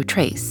Buffalo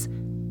Trace,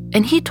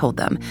 and he told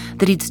them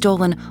that he'd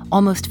stolen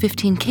almost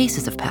 15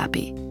 cases of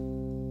Pappy.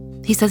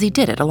 He says he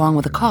did it along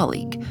with a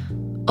colleague,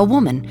 a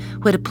woman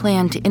who had a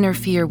plan to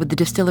interfere with the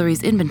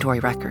distillery's inventory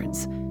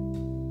records.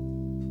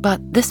 But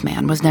this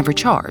man was never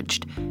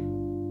charged.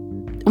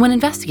 When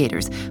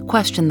investigators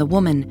questioned the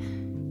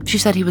woman, she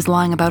said he was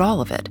lying about all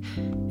of it,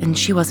 and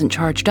she wasn't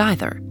charged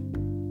either.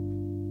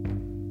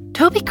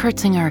 Toby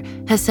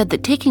Kurtzinger has said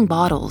that taking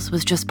bottles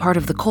was just part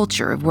of the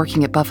culture of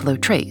working at Buffalo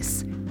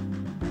Trace.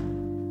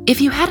 If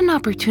you had an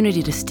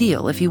opportunity to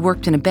steal if you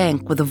worked in a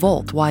bank with a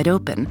vault wide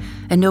open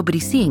and nobody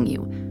seeing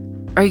you,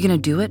 are you going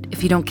to do it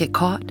if you don't get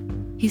caught?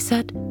 He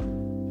said.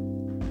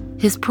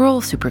 His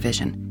parole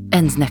supervision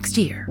ends next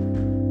year.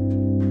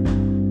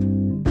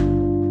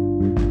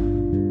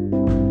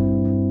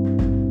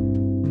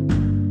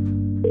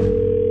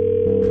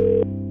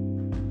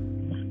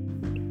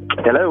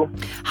 Hello.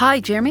 Hi,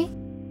 Jeremy.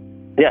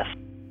 Yes.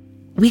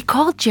 We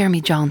called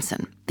Jeremy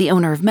Johnson, the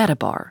owner of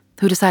Metabar,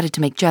 who decided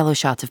to make Jell-O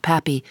shots of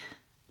Pappy,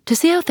 to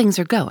see how things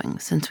are going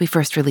since we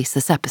first released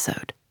this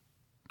episode.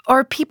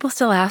 Are people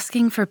still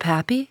asking for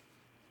Pappy?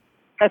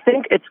 I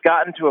think it's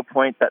gotten to a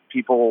point that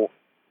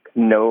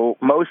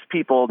most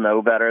people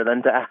know better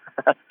than to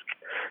ask,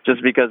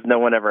 just because no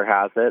one ever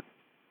has it.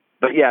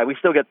 But yeah, we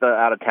still get the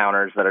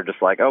out-of-towners that are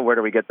just like, oh, where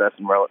do we get this?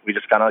 And we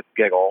just kind of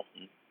giggle.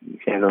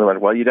 And they're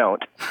like, well, you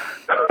don't.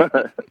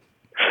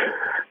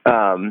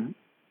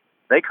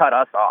 They cut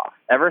us off.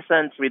 Ever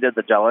since we did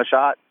the Jell-O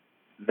shot,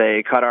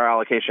 they cut our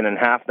allocation in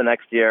half the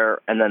next year,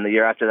 and then the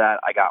year after that,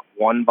 I got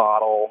one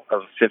bottle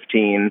of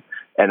 15,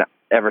 and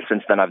ever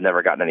since then, I've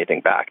never gotten anything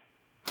back.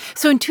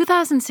 So in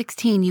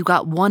 2016, you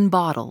got one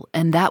bottle,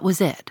 and that was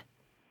it?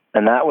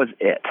 And that was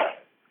it.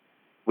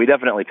 We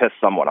definitely pissed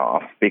someone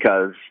off,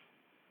 because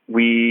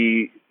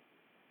we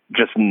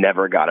just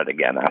never got it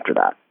again after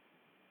that.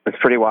 It's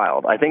pretty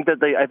wild. I think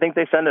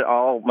they send it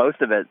all.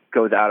 Most of it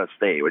goes out of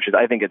state, which is,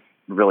 I think it's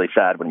really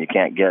sad when you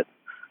can't get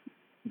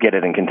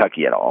it in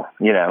Kentucky at all.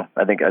 You know,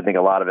 I think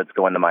a lot of it's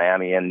going to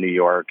Miami and New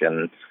York,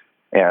 and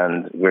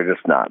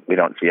we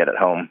don't see it at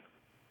home.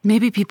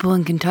 Maybe people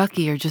in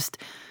Kentucky are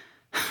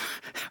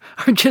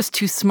are just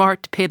too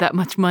smart to pay that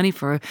much money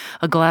for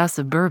a glass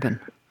of bourbon.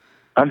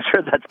 I'm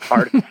sure that's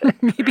part of it.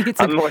 maybe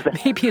it's a good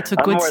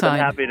I'm more sign. than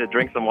happy to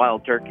drink some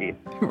wild turkey.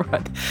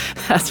 Right.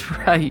 That's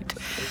right.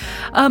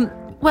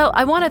 Well,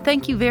 I want to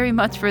thank you very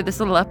much for this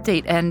little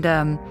update, and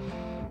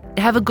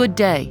have a good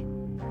day.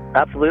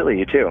 Absolutely.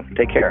 You too.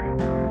 Take care.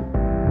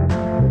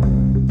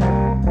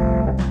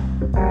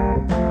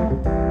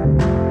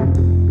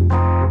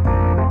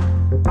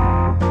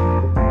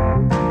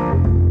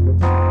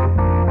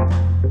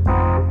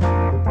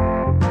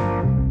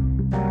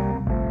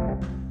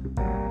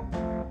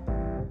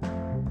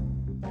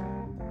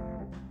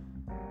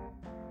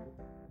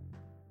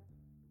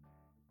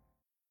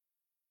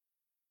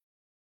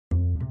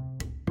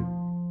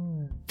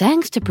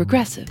 Thanks to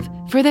Progressive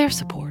for their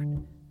support.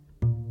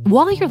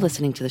 While you're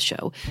listening to the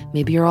show,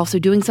 maybe you're also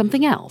doing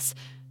something else.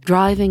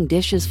 Driving,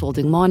 dishes,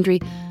 folding laundry.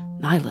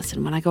 I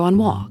listen when I go on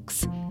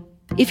walks.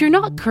 If you're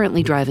not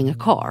currently driving a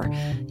car,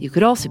 you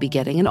could also be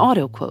getting an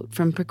auto quote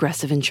from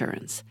Progressive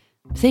Insurance.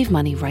 Save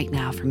money right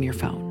now from your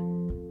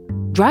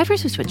phone.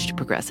 Drivers who switch to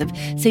Progressive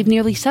save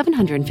nearly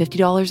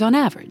 $750 on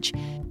average.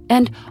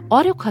 And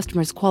auto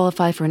customers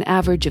qualify for an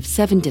average of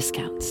 7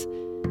 discounts.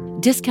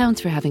 Discounts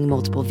for having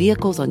multiple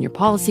vehicles on your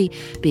policy,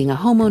 being a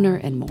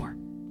homeowner, and more.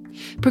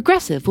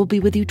 Progressive will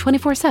be with you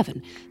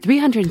 24/7,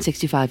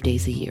 365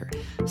 days a year,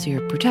 so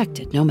you're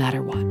protected no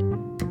matter what.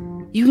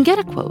 You can get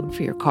a quote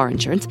for your car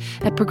insurance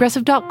at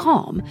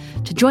Progressive.com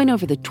to join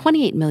over the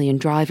 28 million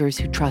drivers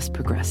who trust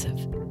Progressive.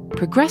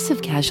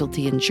 Progressive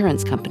Casualty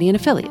Insurance Company and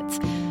Affiliates.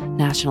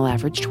 National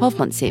average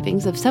 12-month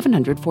savings of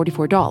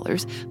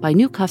 $744 by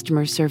new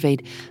customers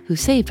surveyed who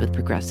saved with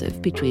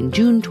Progressive between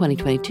June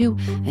 2022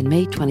 and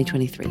May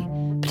 2023.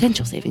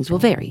 Potential savings will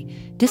vary.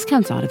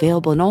 Discounts not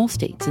available in all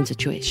states and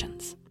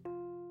situations.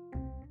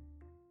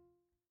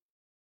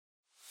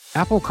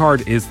 Apple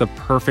Card is the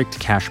perfect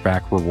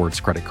cashback rewards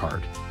credit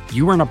card.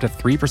 You earn up to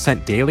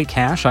 3% daily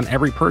cash on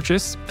every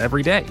purchase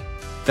every day.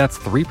 That's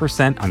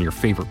 3% on your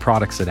favorite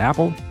products at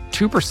Apple,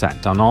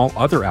 2% on all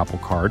other Apple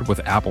Card with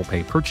Apple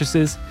Pay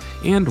purchases,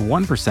 and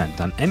 1%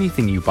 on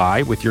anything you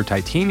buy with your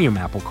titanium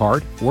Apple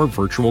Card or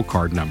virtual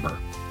card number.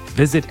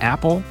 Visit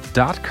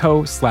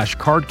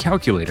apple.co/card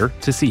calculator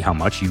to see how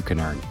much you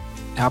can earn.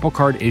 Apple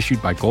Card issued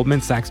by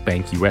Goldman Sachs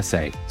Bank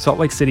USA, Salt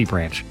Lake City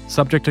branch,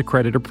 subject to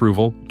credit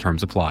approval,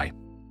 terms apply.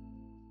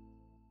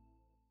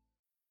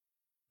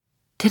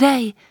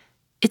 Today,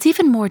 it's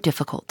even more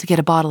difficult to get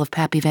a bottle of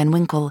Pappy Van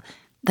Winkle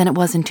than it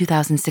was in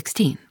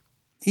 2016.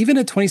 Even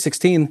in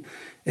 2016,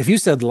 if you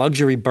said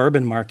luxury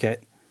bourbon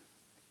market,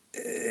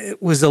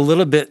 it was a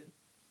little bit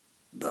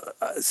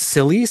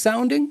silly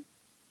sounding.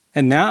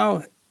 And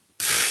now,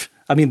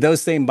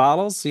 those same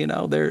bottles, they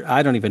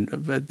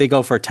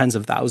go for tens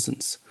of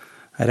thousands.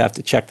 I'd have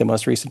to check the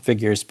most recent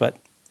figures, but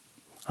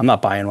I'm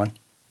not buying one.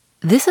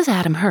 This is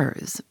Adam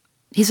Hers.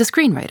 He's a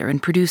screenwriter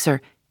and producer,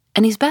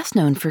 and he's best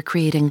known for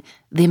creating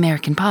the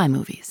American Pie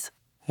movies.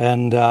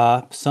 And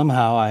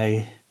somehow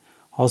I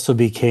also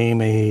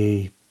became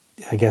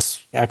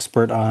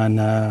expert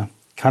on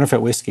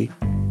counterfeit whiskey.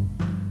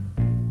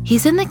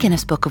 He's in the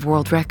Guinness Book of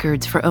World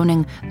Records for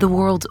owning the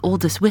world's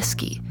oldest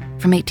whiskey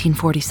from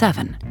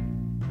 1847.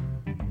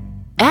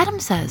 Adam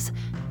says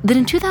that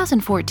in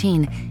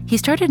 2014, he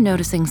started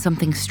noticing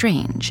something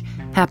strange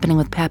happening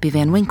with Pappy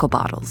Van Winkle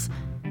bottles.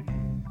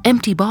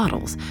 Empty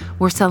bottles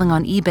were selling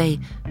on eBay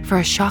for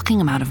a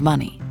shocking amount of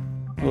money.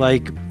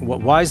 Like,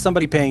 why is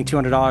somebody paying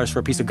 $200 for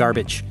a piece of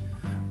garbage?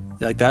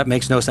 Like, that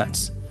makes no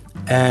sense.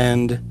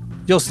 And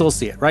you'll still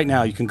see it. Right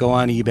now, you can go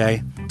on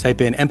eBay,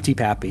 type in empty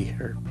Pappy,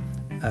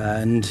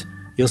 and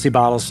you'll see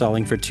bottles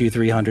selling for $200,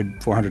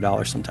 $300,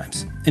 $400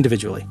 sometimes,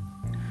 individually.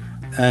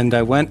 And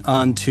I went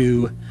on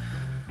to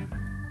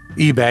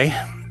eBay,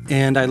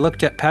 and I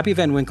looked at Pappy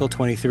Van Winkle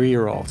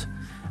 23-year-old.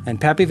 And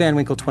Pappy Van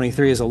Winkle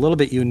 23 is a little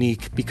bit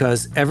unique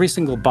because every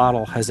single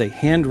bottle has a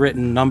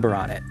handwritten number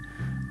on it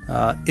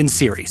in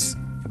series.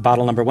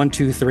 Bottle number 1,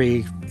 2,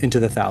 3, into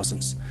the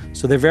thousands.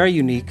 So they're very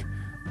unique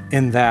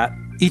in that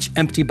each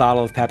empty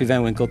bottle of Pappy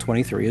Van Winkle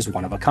 23 is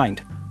one of a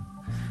kind.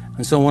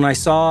 And so when I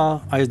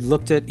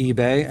looked at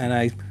eBay and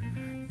I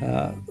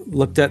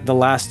looked at the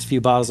last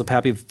few bottles of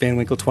Pappy Van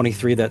Winkle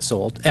 23 that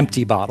sold,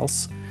 empty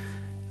bottles,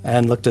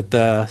 and looked at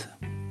the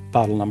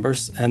bottle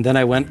numbers. And then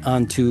I went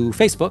onto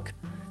Facebook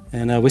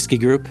in a whiskey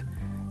group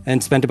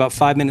and spent about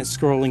 5 minutes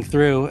scrolling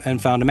through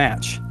and found a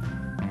match.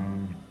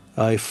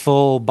 A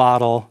full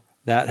bottle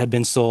that had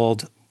been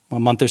sold a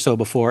month or so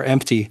before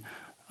empty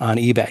on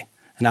eBay.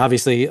 And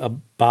obviously a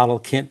bottle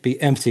can't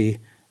be empty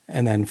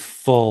and then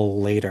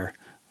full later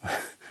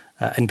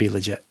and be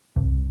legit.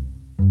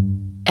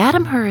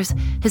 Adam Hers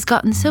has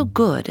gotten so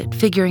good at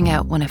figuring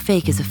out when a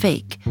fake is a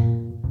fake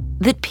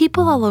that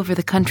people all over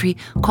the country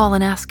call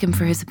and ask him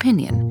for his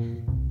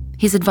opinion.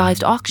 He's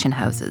advised auction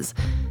houses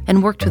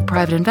and worked with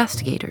private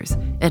investigators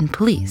and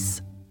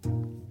police.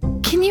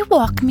 Can you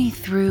walk me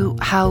through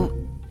how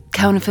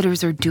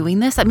counterfeiters are doing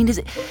this?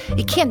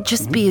 It can't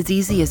just be as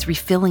easy as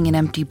refilling an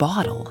empty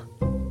bottle.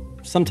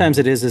 Sometimes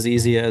it is as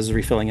easy as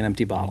refilling an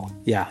empty bottle.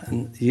 Yeah,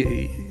 and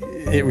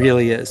it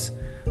really is.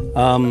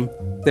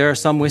 There are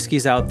some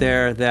whiskeys out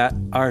there that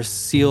are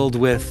sealed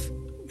with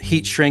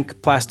heat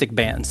shrink plastic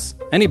bands.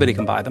 Anybody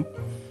can buy them.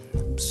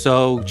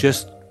 So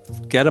just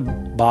get a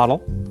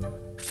bottle,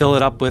 fill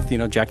it up with,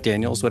 Jack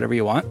Daniels, whatever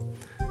you want,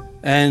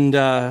 and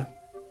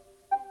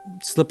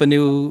slip a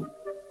new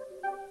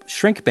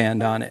shrink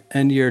band on it,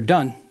 and you're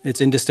done.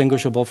 It's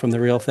indistinguishable from the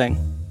real thing.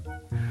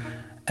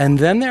 And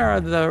then there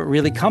are the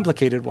really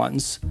complicated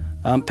ones.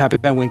 Pappy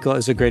Van Winkle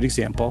is a great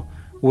example,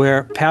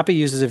 where Pappy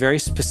uses a very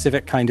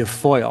specific kind of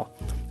foil,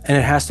 and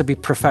it has to be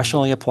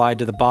professionally applied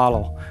to the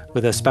bottle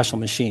with a special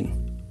machine.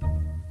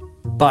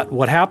 But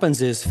what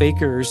happens is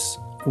fakers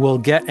will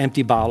get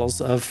empty bottles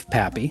of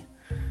Pappy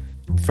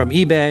from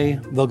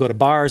eBay. They'll go to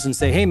bars and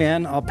say, hey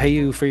man, I'll pay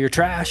you for your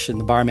trash. And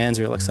the barman's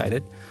real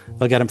excited.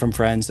 They'll get them from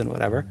friends and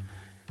whatever.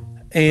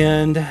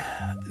 And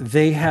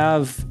they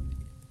have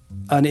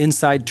an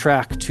inside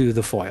track to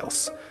the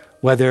foils,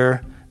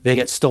 whether they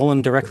get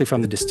stolen directly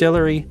from the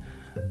distillery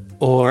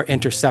or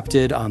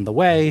intercepted on the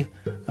way.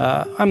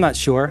 I'm not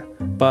sure,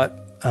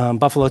 but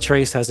Buffalo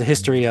Trace has a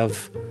history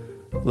of,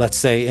 let's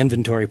say,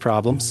 inventory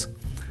problems.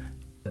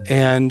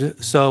 And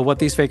so what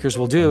these fakers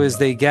will do is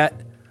they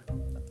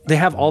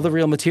have all the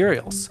real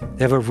materials.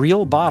 They have a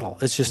real bottle,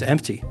 it's just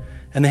empty.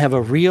 And they have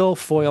a real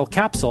foil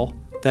capsule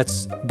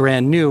that's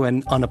brand new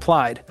and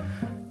unapplied.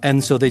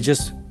 And so they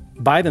just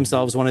buy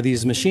themselves one of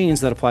these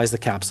machines that applies the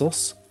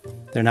capsules.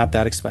 They're not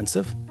that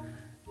expensive.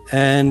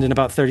 And in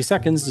about 30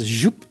 seconds,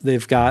 zoop,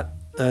 they've got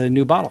a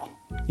new bottle.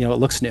 It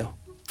looks new.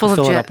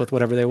 Fill it up with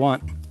whatever they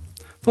want.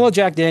 Full of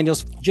Jack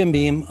Daniels, Jim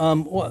Beam.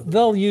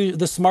 They'll use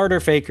the smarter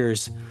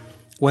fakers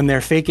when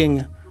they're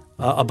faking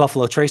a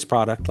Buffalo Trace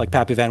product like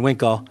Pappy Van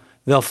Winkle.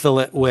 They'll fill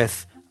it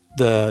with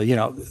the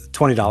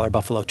 $20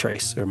 Buffalo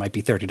Trace, or it might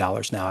be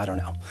 $30 now. I don't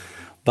know,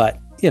 but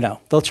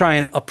they'll try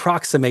and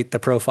approximate the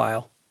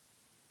profile.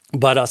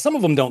 But some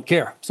of them don't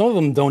care. Some of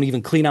them don't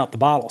even clean out the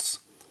bottles.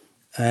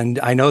 And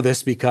I know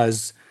this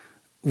because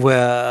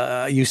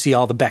you see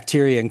all the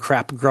bacteria and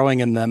crap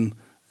growing in them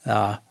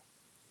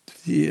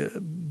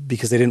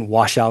because they didn't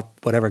wash out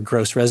whatever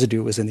gross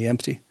residue was in the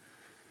empty.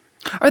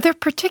 Are there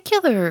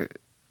particular,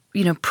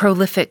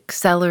 prolific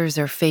sellers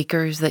or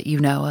fakers that you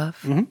know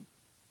of? Mm-hmm.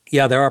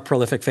 Yeah, there are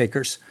prolific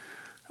fakers.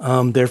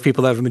 There are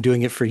people that have been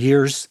doing it for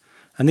years.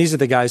 And these are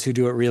the guys who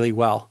do it really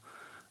well.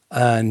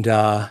 And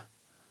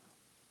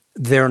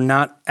they're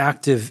not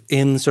active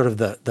in sort of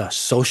the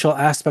social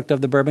aspect of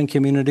the bourbon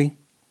community.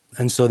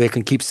 And so they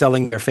can keep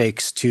selling their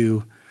fakes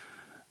to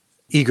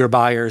eager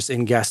buyers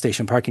in gas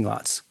station parking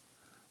lots.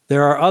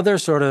 There are other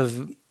sort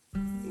of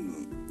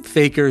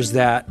fakers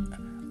that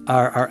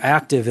are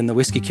active in the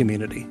whiskey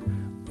community.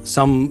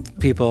 Some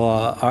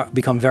people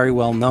become very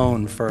well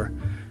known for,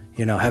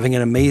 having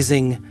an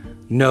amazing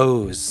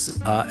nose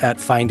at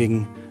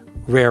finding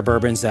rare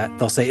bourbons that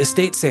they'll say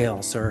estate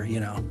sales or,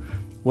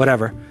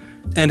 whatever.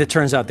 And it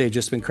turns out they've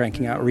just been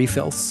cranking out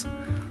refills.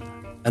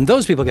 And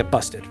those people get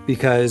busted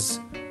because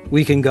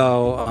we can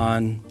go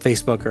on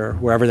Facebook or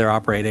wherever they're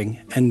operating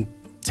and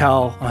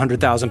tell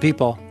 100,000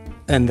 people,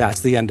 and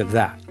that's the end of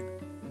that.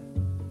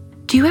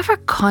 Do you ever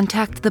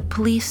contact the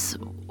police?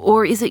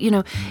 Or is it,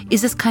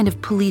 is this kind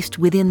of policed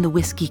within the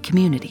whiskey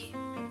community?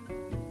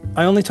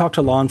 I only talk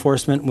to law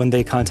enforcement when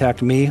they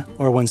contact me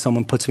or when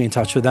someone puts me in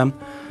touch with them.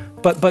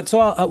 But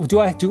so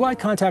do I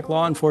contact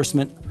law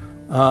enforcement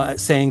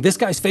saying, this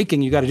guy's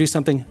faking, you got to do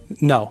something?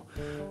 No,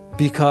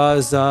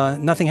 because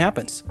nothing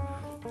happens.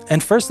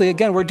 And firstly,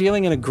 again, we're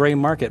dealing in a gray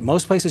market.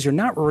 Most places you're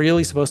not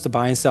really supposed to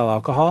buy and sell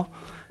alcohol.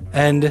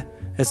 And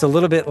it's a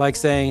little bit like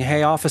saying,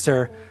 hey,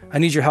 officer, I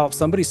need your help.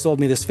 Somebody sold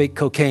me this fake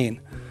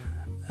cocaine.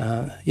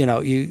 You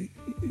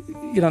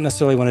don't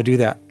necessarily want to do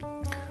that.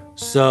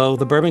 So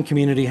the bourbon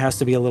community has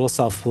to be a little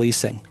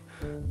self-policing,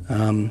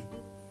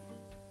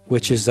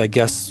 which is, I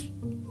guess,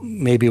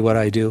 maybe what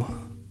I do.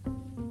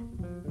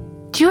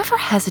 Do you ever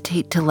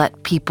hesitate to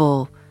let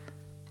people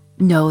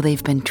know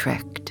they've been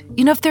tricked?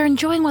 If they're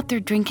enjoying what they're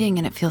drinking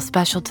and it feels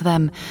special to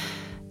them,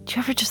 do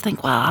you ever just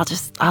think, well,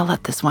 I'll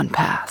let this one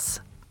pass?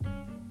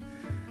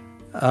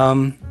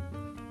 I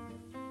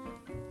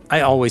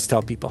always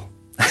tell people.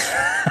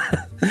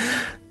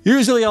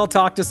 Usually I'll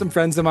talk to some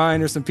friends of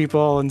mine or some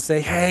people and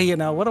say, hey,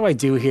 what do I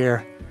do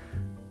here?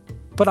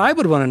 But I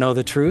would want to know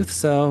the truth,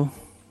 so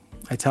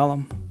I tell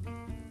them.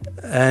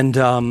 And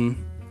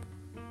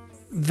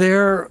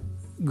they're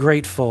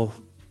grateful,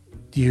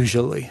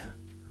 usually.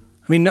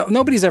 I mean,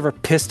 nobody's ever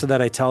pissed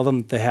that I tell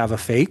them they have a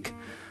fake.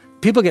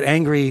 People get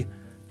angry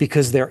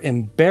because they're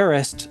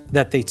embarrassed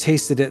that they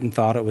tasted it and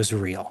thought it was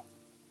real.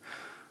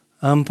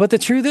 But the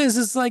truth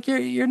is like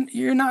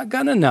you're not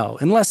gonna know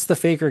unless the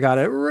faker got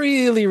it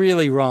really,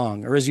 really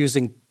wrong or is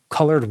using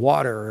colored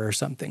water or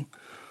something.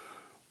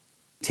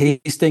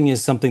 Tasting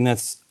is something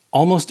that's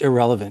almost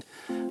irrelevant.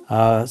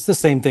 It's the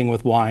same thing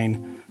with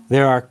wine.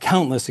 There are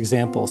countless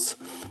examples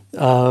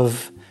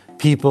of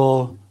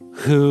people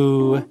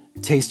who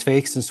taste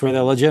fakes and swear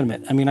they're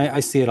legitimate. I mean,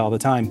 I see it all the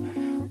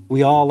time.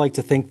 We all like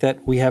to think that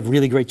we have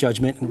really great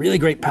judgment and really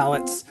great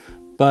palates,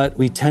 but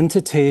we tend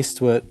to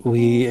taste what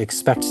we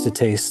expect to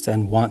taste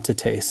and want to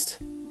taste.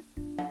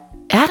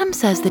 Adam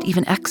says that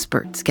even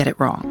experts get it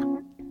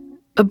wrong.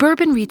 A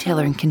bourbon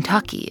retailer in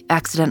Kentucky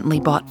accidentally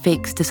bought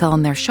fakes to sell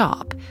in their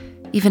shop,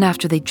 even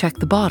after they'd checked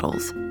the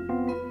bottles.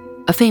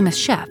 A famous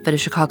chef at a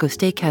Chicago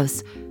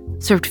steakhouse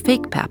served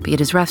fake Pappy at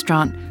his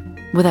restaurant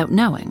without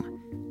knowing.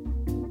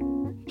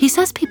 He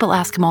says people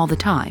ask him all the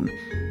time,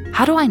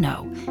 how do I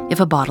know if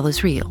a bottle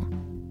is real?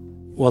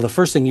 Well, the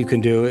first thing you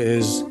can do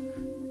is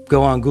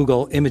go on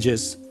Google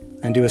Images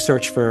and do a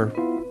search for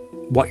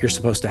what you're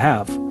supposed to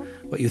have,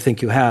 what you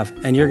think you have.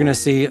 And you're going to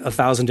see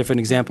 1,000 different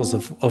examples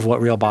of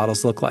what real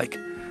bottles look like.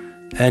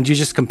 And you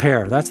just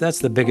compare. That's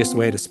the biggest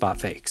way to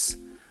spot fakes.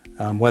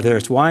 Whether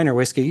it's wine or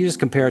whiskey, you just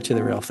compare it to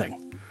the real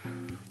thing.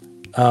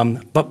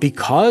 But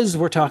because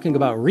we're talking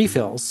about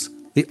refills,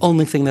 the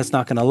only thing that's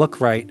not going to look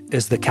right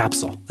is the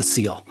capsule, the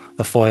seal,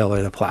 the foil,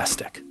 or the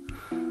plastic.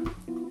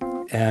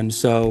 And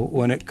so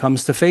when it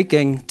comes to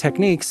faking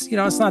techniques,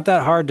 it's not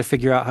that hard to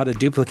figure out how to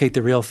duplicate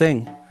the real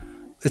thing.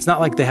 It's not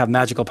like they have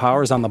magical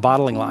powers on the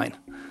bottling line.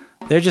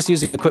 They're just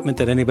using equipment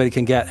that anybody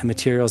can get and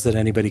materials that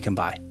anybody can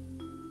buy.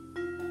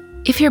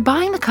 If you're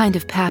buying the kind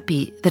of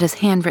Pappy that has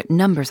handwritten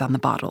numbers on the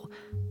bottle,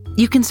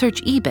 you can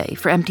search eBay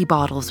for empty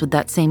bottles with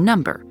that same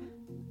number.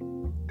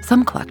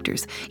 Some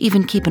collectors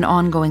even keep an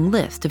ongoing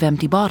list of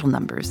empty bottle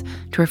numbers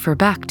to refer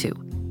back to.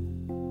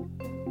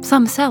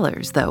 Some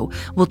sellers, though,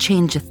 will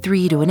change a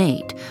 3 to an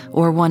 8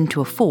 or 1 to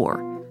a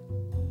 4.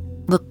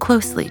 Look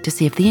closely to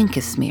see if the ink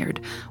is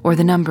smeared or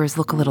the numbers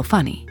look a little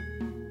funny.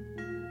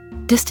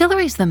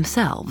 Distilleries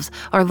themselves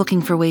are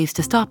looking for ways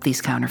to stop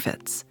these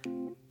counterfeits.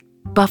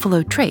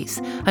 Buffalo Trace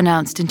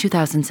announced in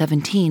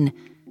 2017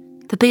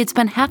 that they had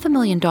spent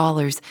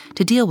 $500,000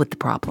 to deal with the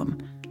problem.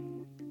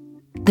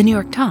 The New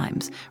York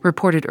Times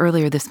reported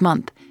earlier this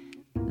month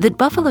that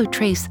Buffalo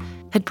Trace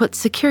had put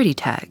security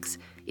tags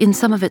in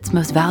some of its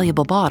most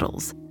valuable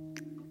bottles.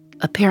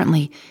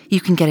 Apparently, you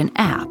can get an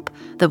app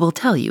that will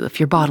tell you if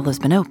your bottle has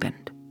been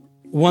opened.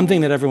 One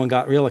thing that everyone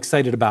got real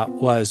excited about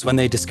was when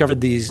they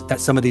discovered that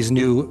some of these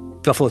new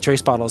Buffalo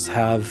Trace bottles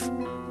have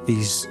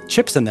these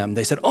chips in them.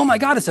 They said, oh my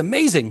God, it's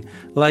amazing.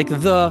 Like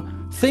the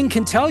thing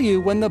can tell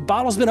you when the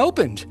bottle's been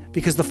opened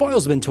because the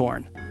foil's been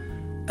torn.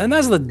 And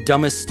that's the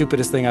dumbest,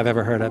 stupidest thing I've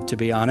ever heard of, to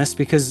be honest,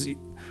 because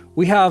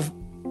we have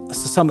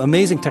some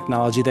amazing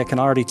technology that can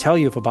already tell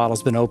you if a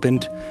bottle's been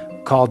opened,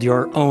 called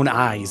your own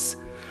eyes.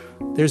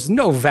 There's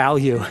no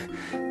value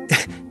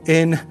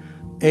in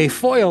a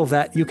foil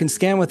that you can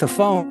scan with a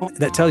phone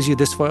that tells you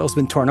this foil's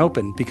been torn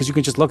open, because you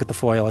can just look at the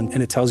foil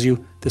and it tells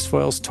you this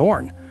foil's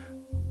torn.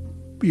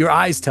 Your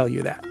eyes tell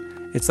you that.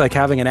 It's like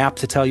having an app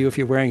to tell you if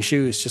you're wearing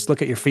shoes. Just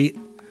look at your feet.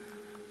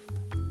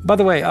 By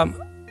the way,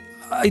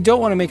 I don't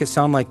want to make it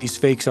sound like these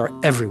fakes are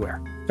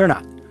everywhere. They're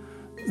not.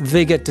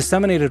 They get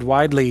disseminated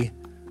widely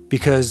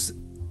because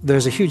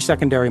there's a huge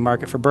secondary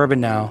market for bourbon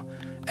now,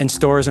 and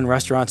stores and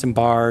restaurants and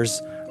bars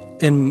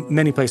in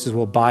many places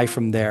will buy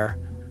from there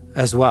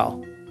as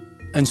well.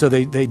 And so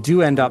they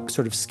do end up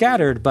sort of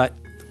scattered, but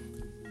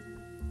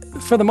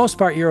for the most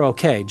part, you're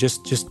okay.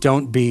 Just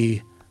don't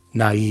be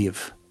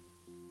naive.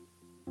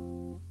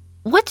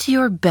 What's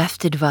your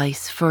best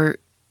advice for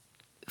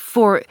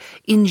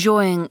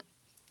enjoying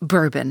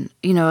bourbon,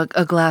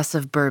 a glass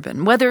of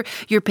bourbon, whether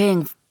you're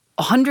paying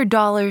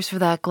 $100 for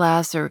that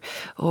glass or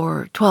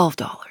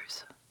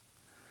 $12?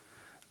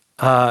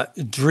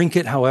 Drink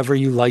it however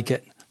you like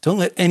it. Don't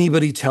let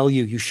anybody tell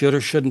you should or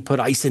shouldn't put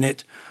ice in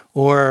it,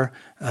 or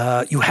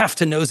you have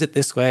to nose it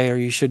this way, or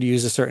you should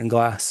use a certain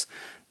glass.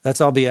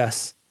 That's all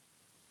BS.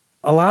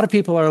 A lot of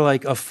people are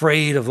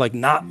afraid of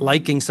not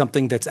liking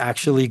something that's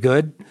actually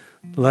good.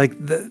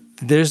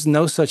 There's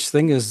no such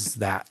thing as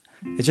that.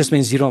 It just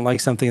means you don't like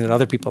something that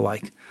other people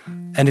like.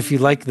 And if you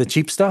like the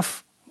cheap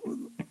stuff,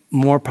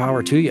 more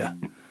power to you.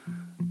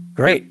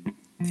 Great,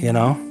 you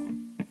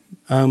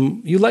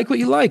like what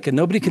you like, and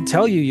nobody can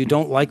tell you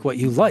don't like what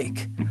you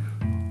like.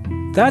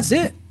 That's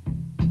it.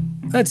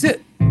 That's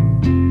it.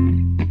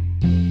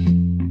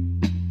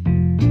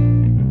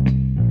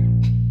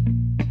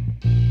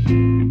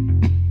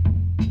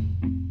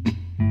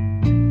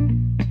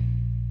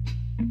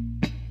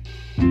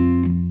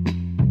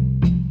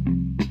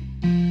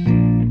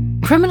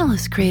 Criminal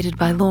is created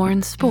by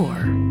Lauren Spohr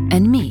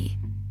and me.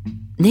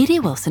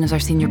 Nadia Wilson is our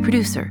senior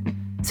producer.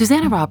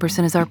 Susanna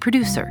Robertson is our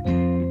producer.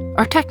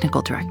 Our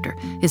technical director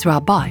is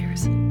Rob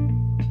Byers.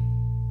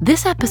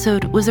 This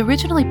episode was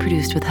originally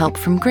produced with help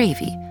from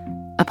Gravy,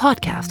 a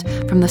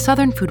podcast from the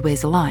Southern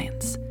Foodways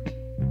Alliance.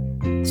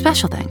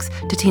 Special thanks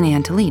to Tina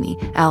Antolini,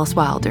 Alice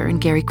Wilder, and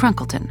Gary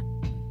Crunkleton.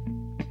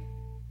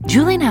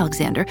 Julian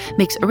Alexander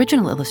makes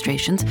original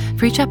illustrations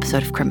for each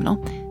episode of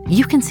Criminal.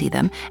 You can see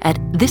them at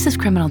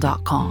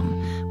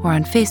thisiscriminal.com or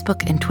on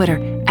Facebook and Twitter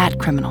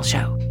 @Criminal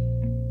Show.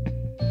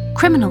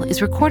 Criminal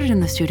is recorded in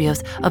the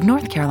studios of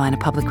North Carolina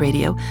Public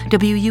Radio,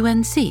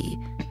 WUNC.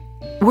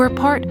 We're a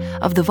part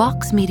of the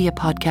Vox Media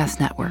Podcast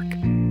Network.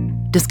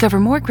 Discover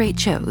more great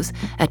shows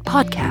at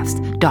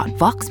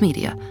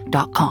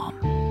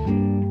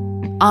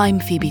podcast.voxmedia.com. I'm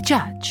Phoebe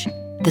Judge.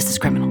 This is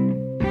Criminal.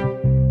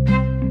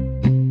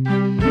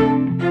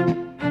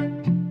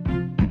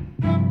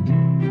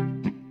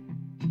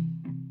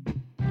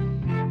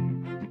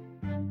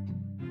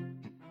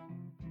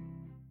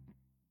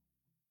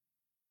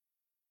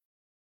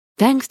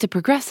 Thanks to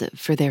Progressive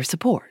for their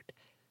support.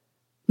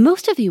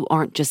 Most of you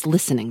aren't just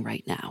listening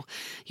right now.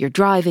 You're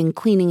driving,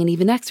 cleaning, and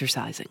even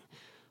exercising.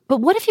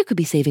 But what if you could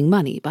be saving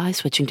money by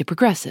switching to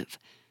Progressive?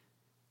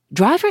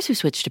 Drivers who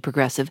switch to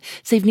Progressive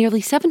save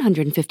nearly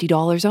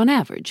 $750 on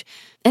average,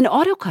 and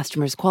auto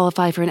customers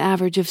qualify for an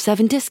average of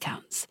 7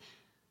 discounts.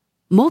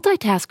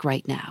 Multitask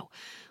right now.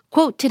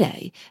 Quote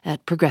today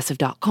at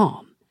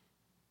Progressive.com.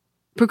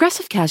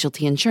 Progressive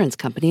Casualty Insurance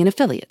Company and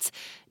Affiliates.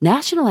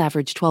 National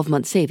average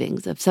 12-month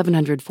savings of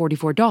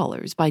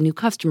 $744 by new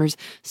customers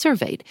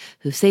surveyed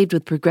who saved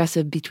with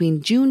Progressive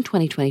between June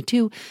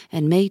 2022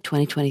 and May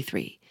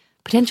 2023.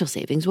 Potential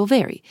savings will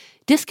vary.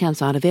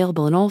 Discounts not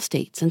available in all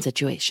states and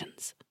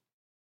situations.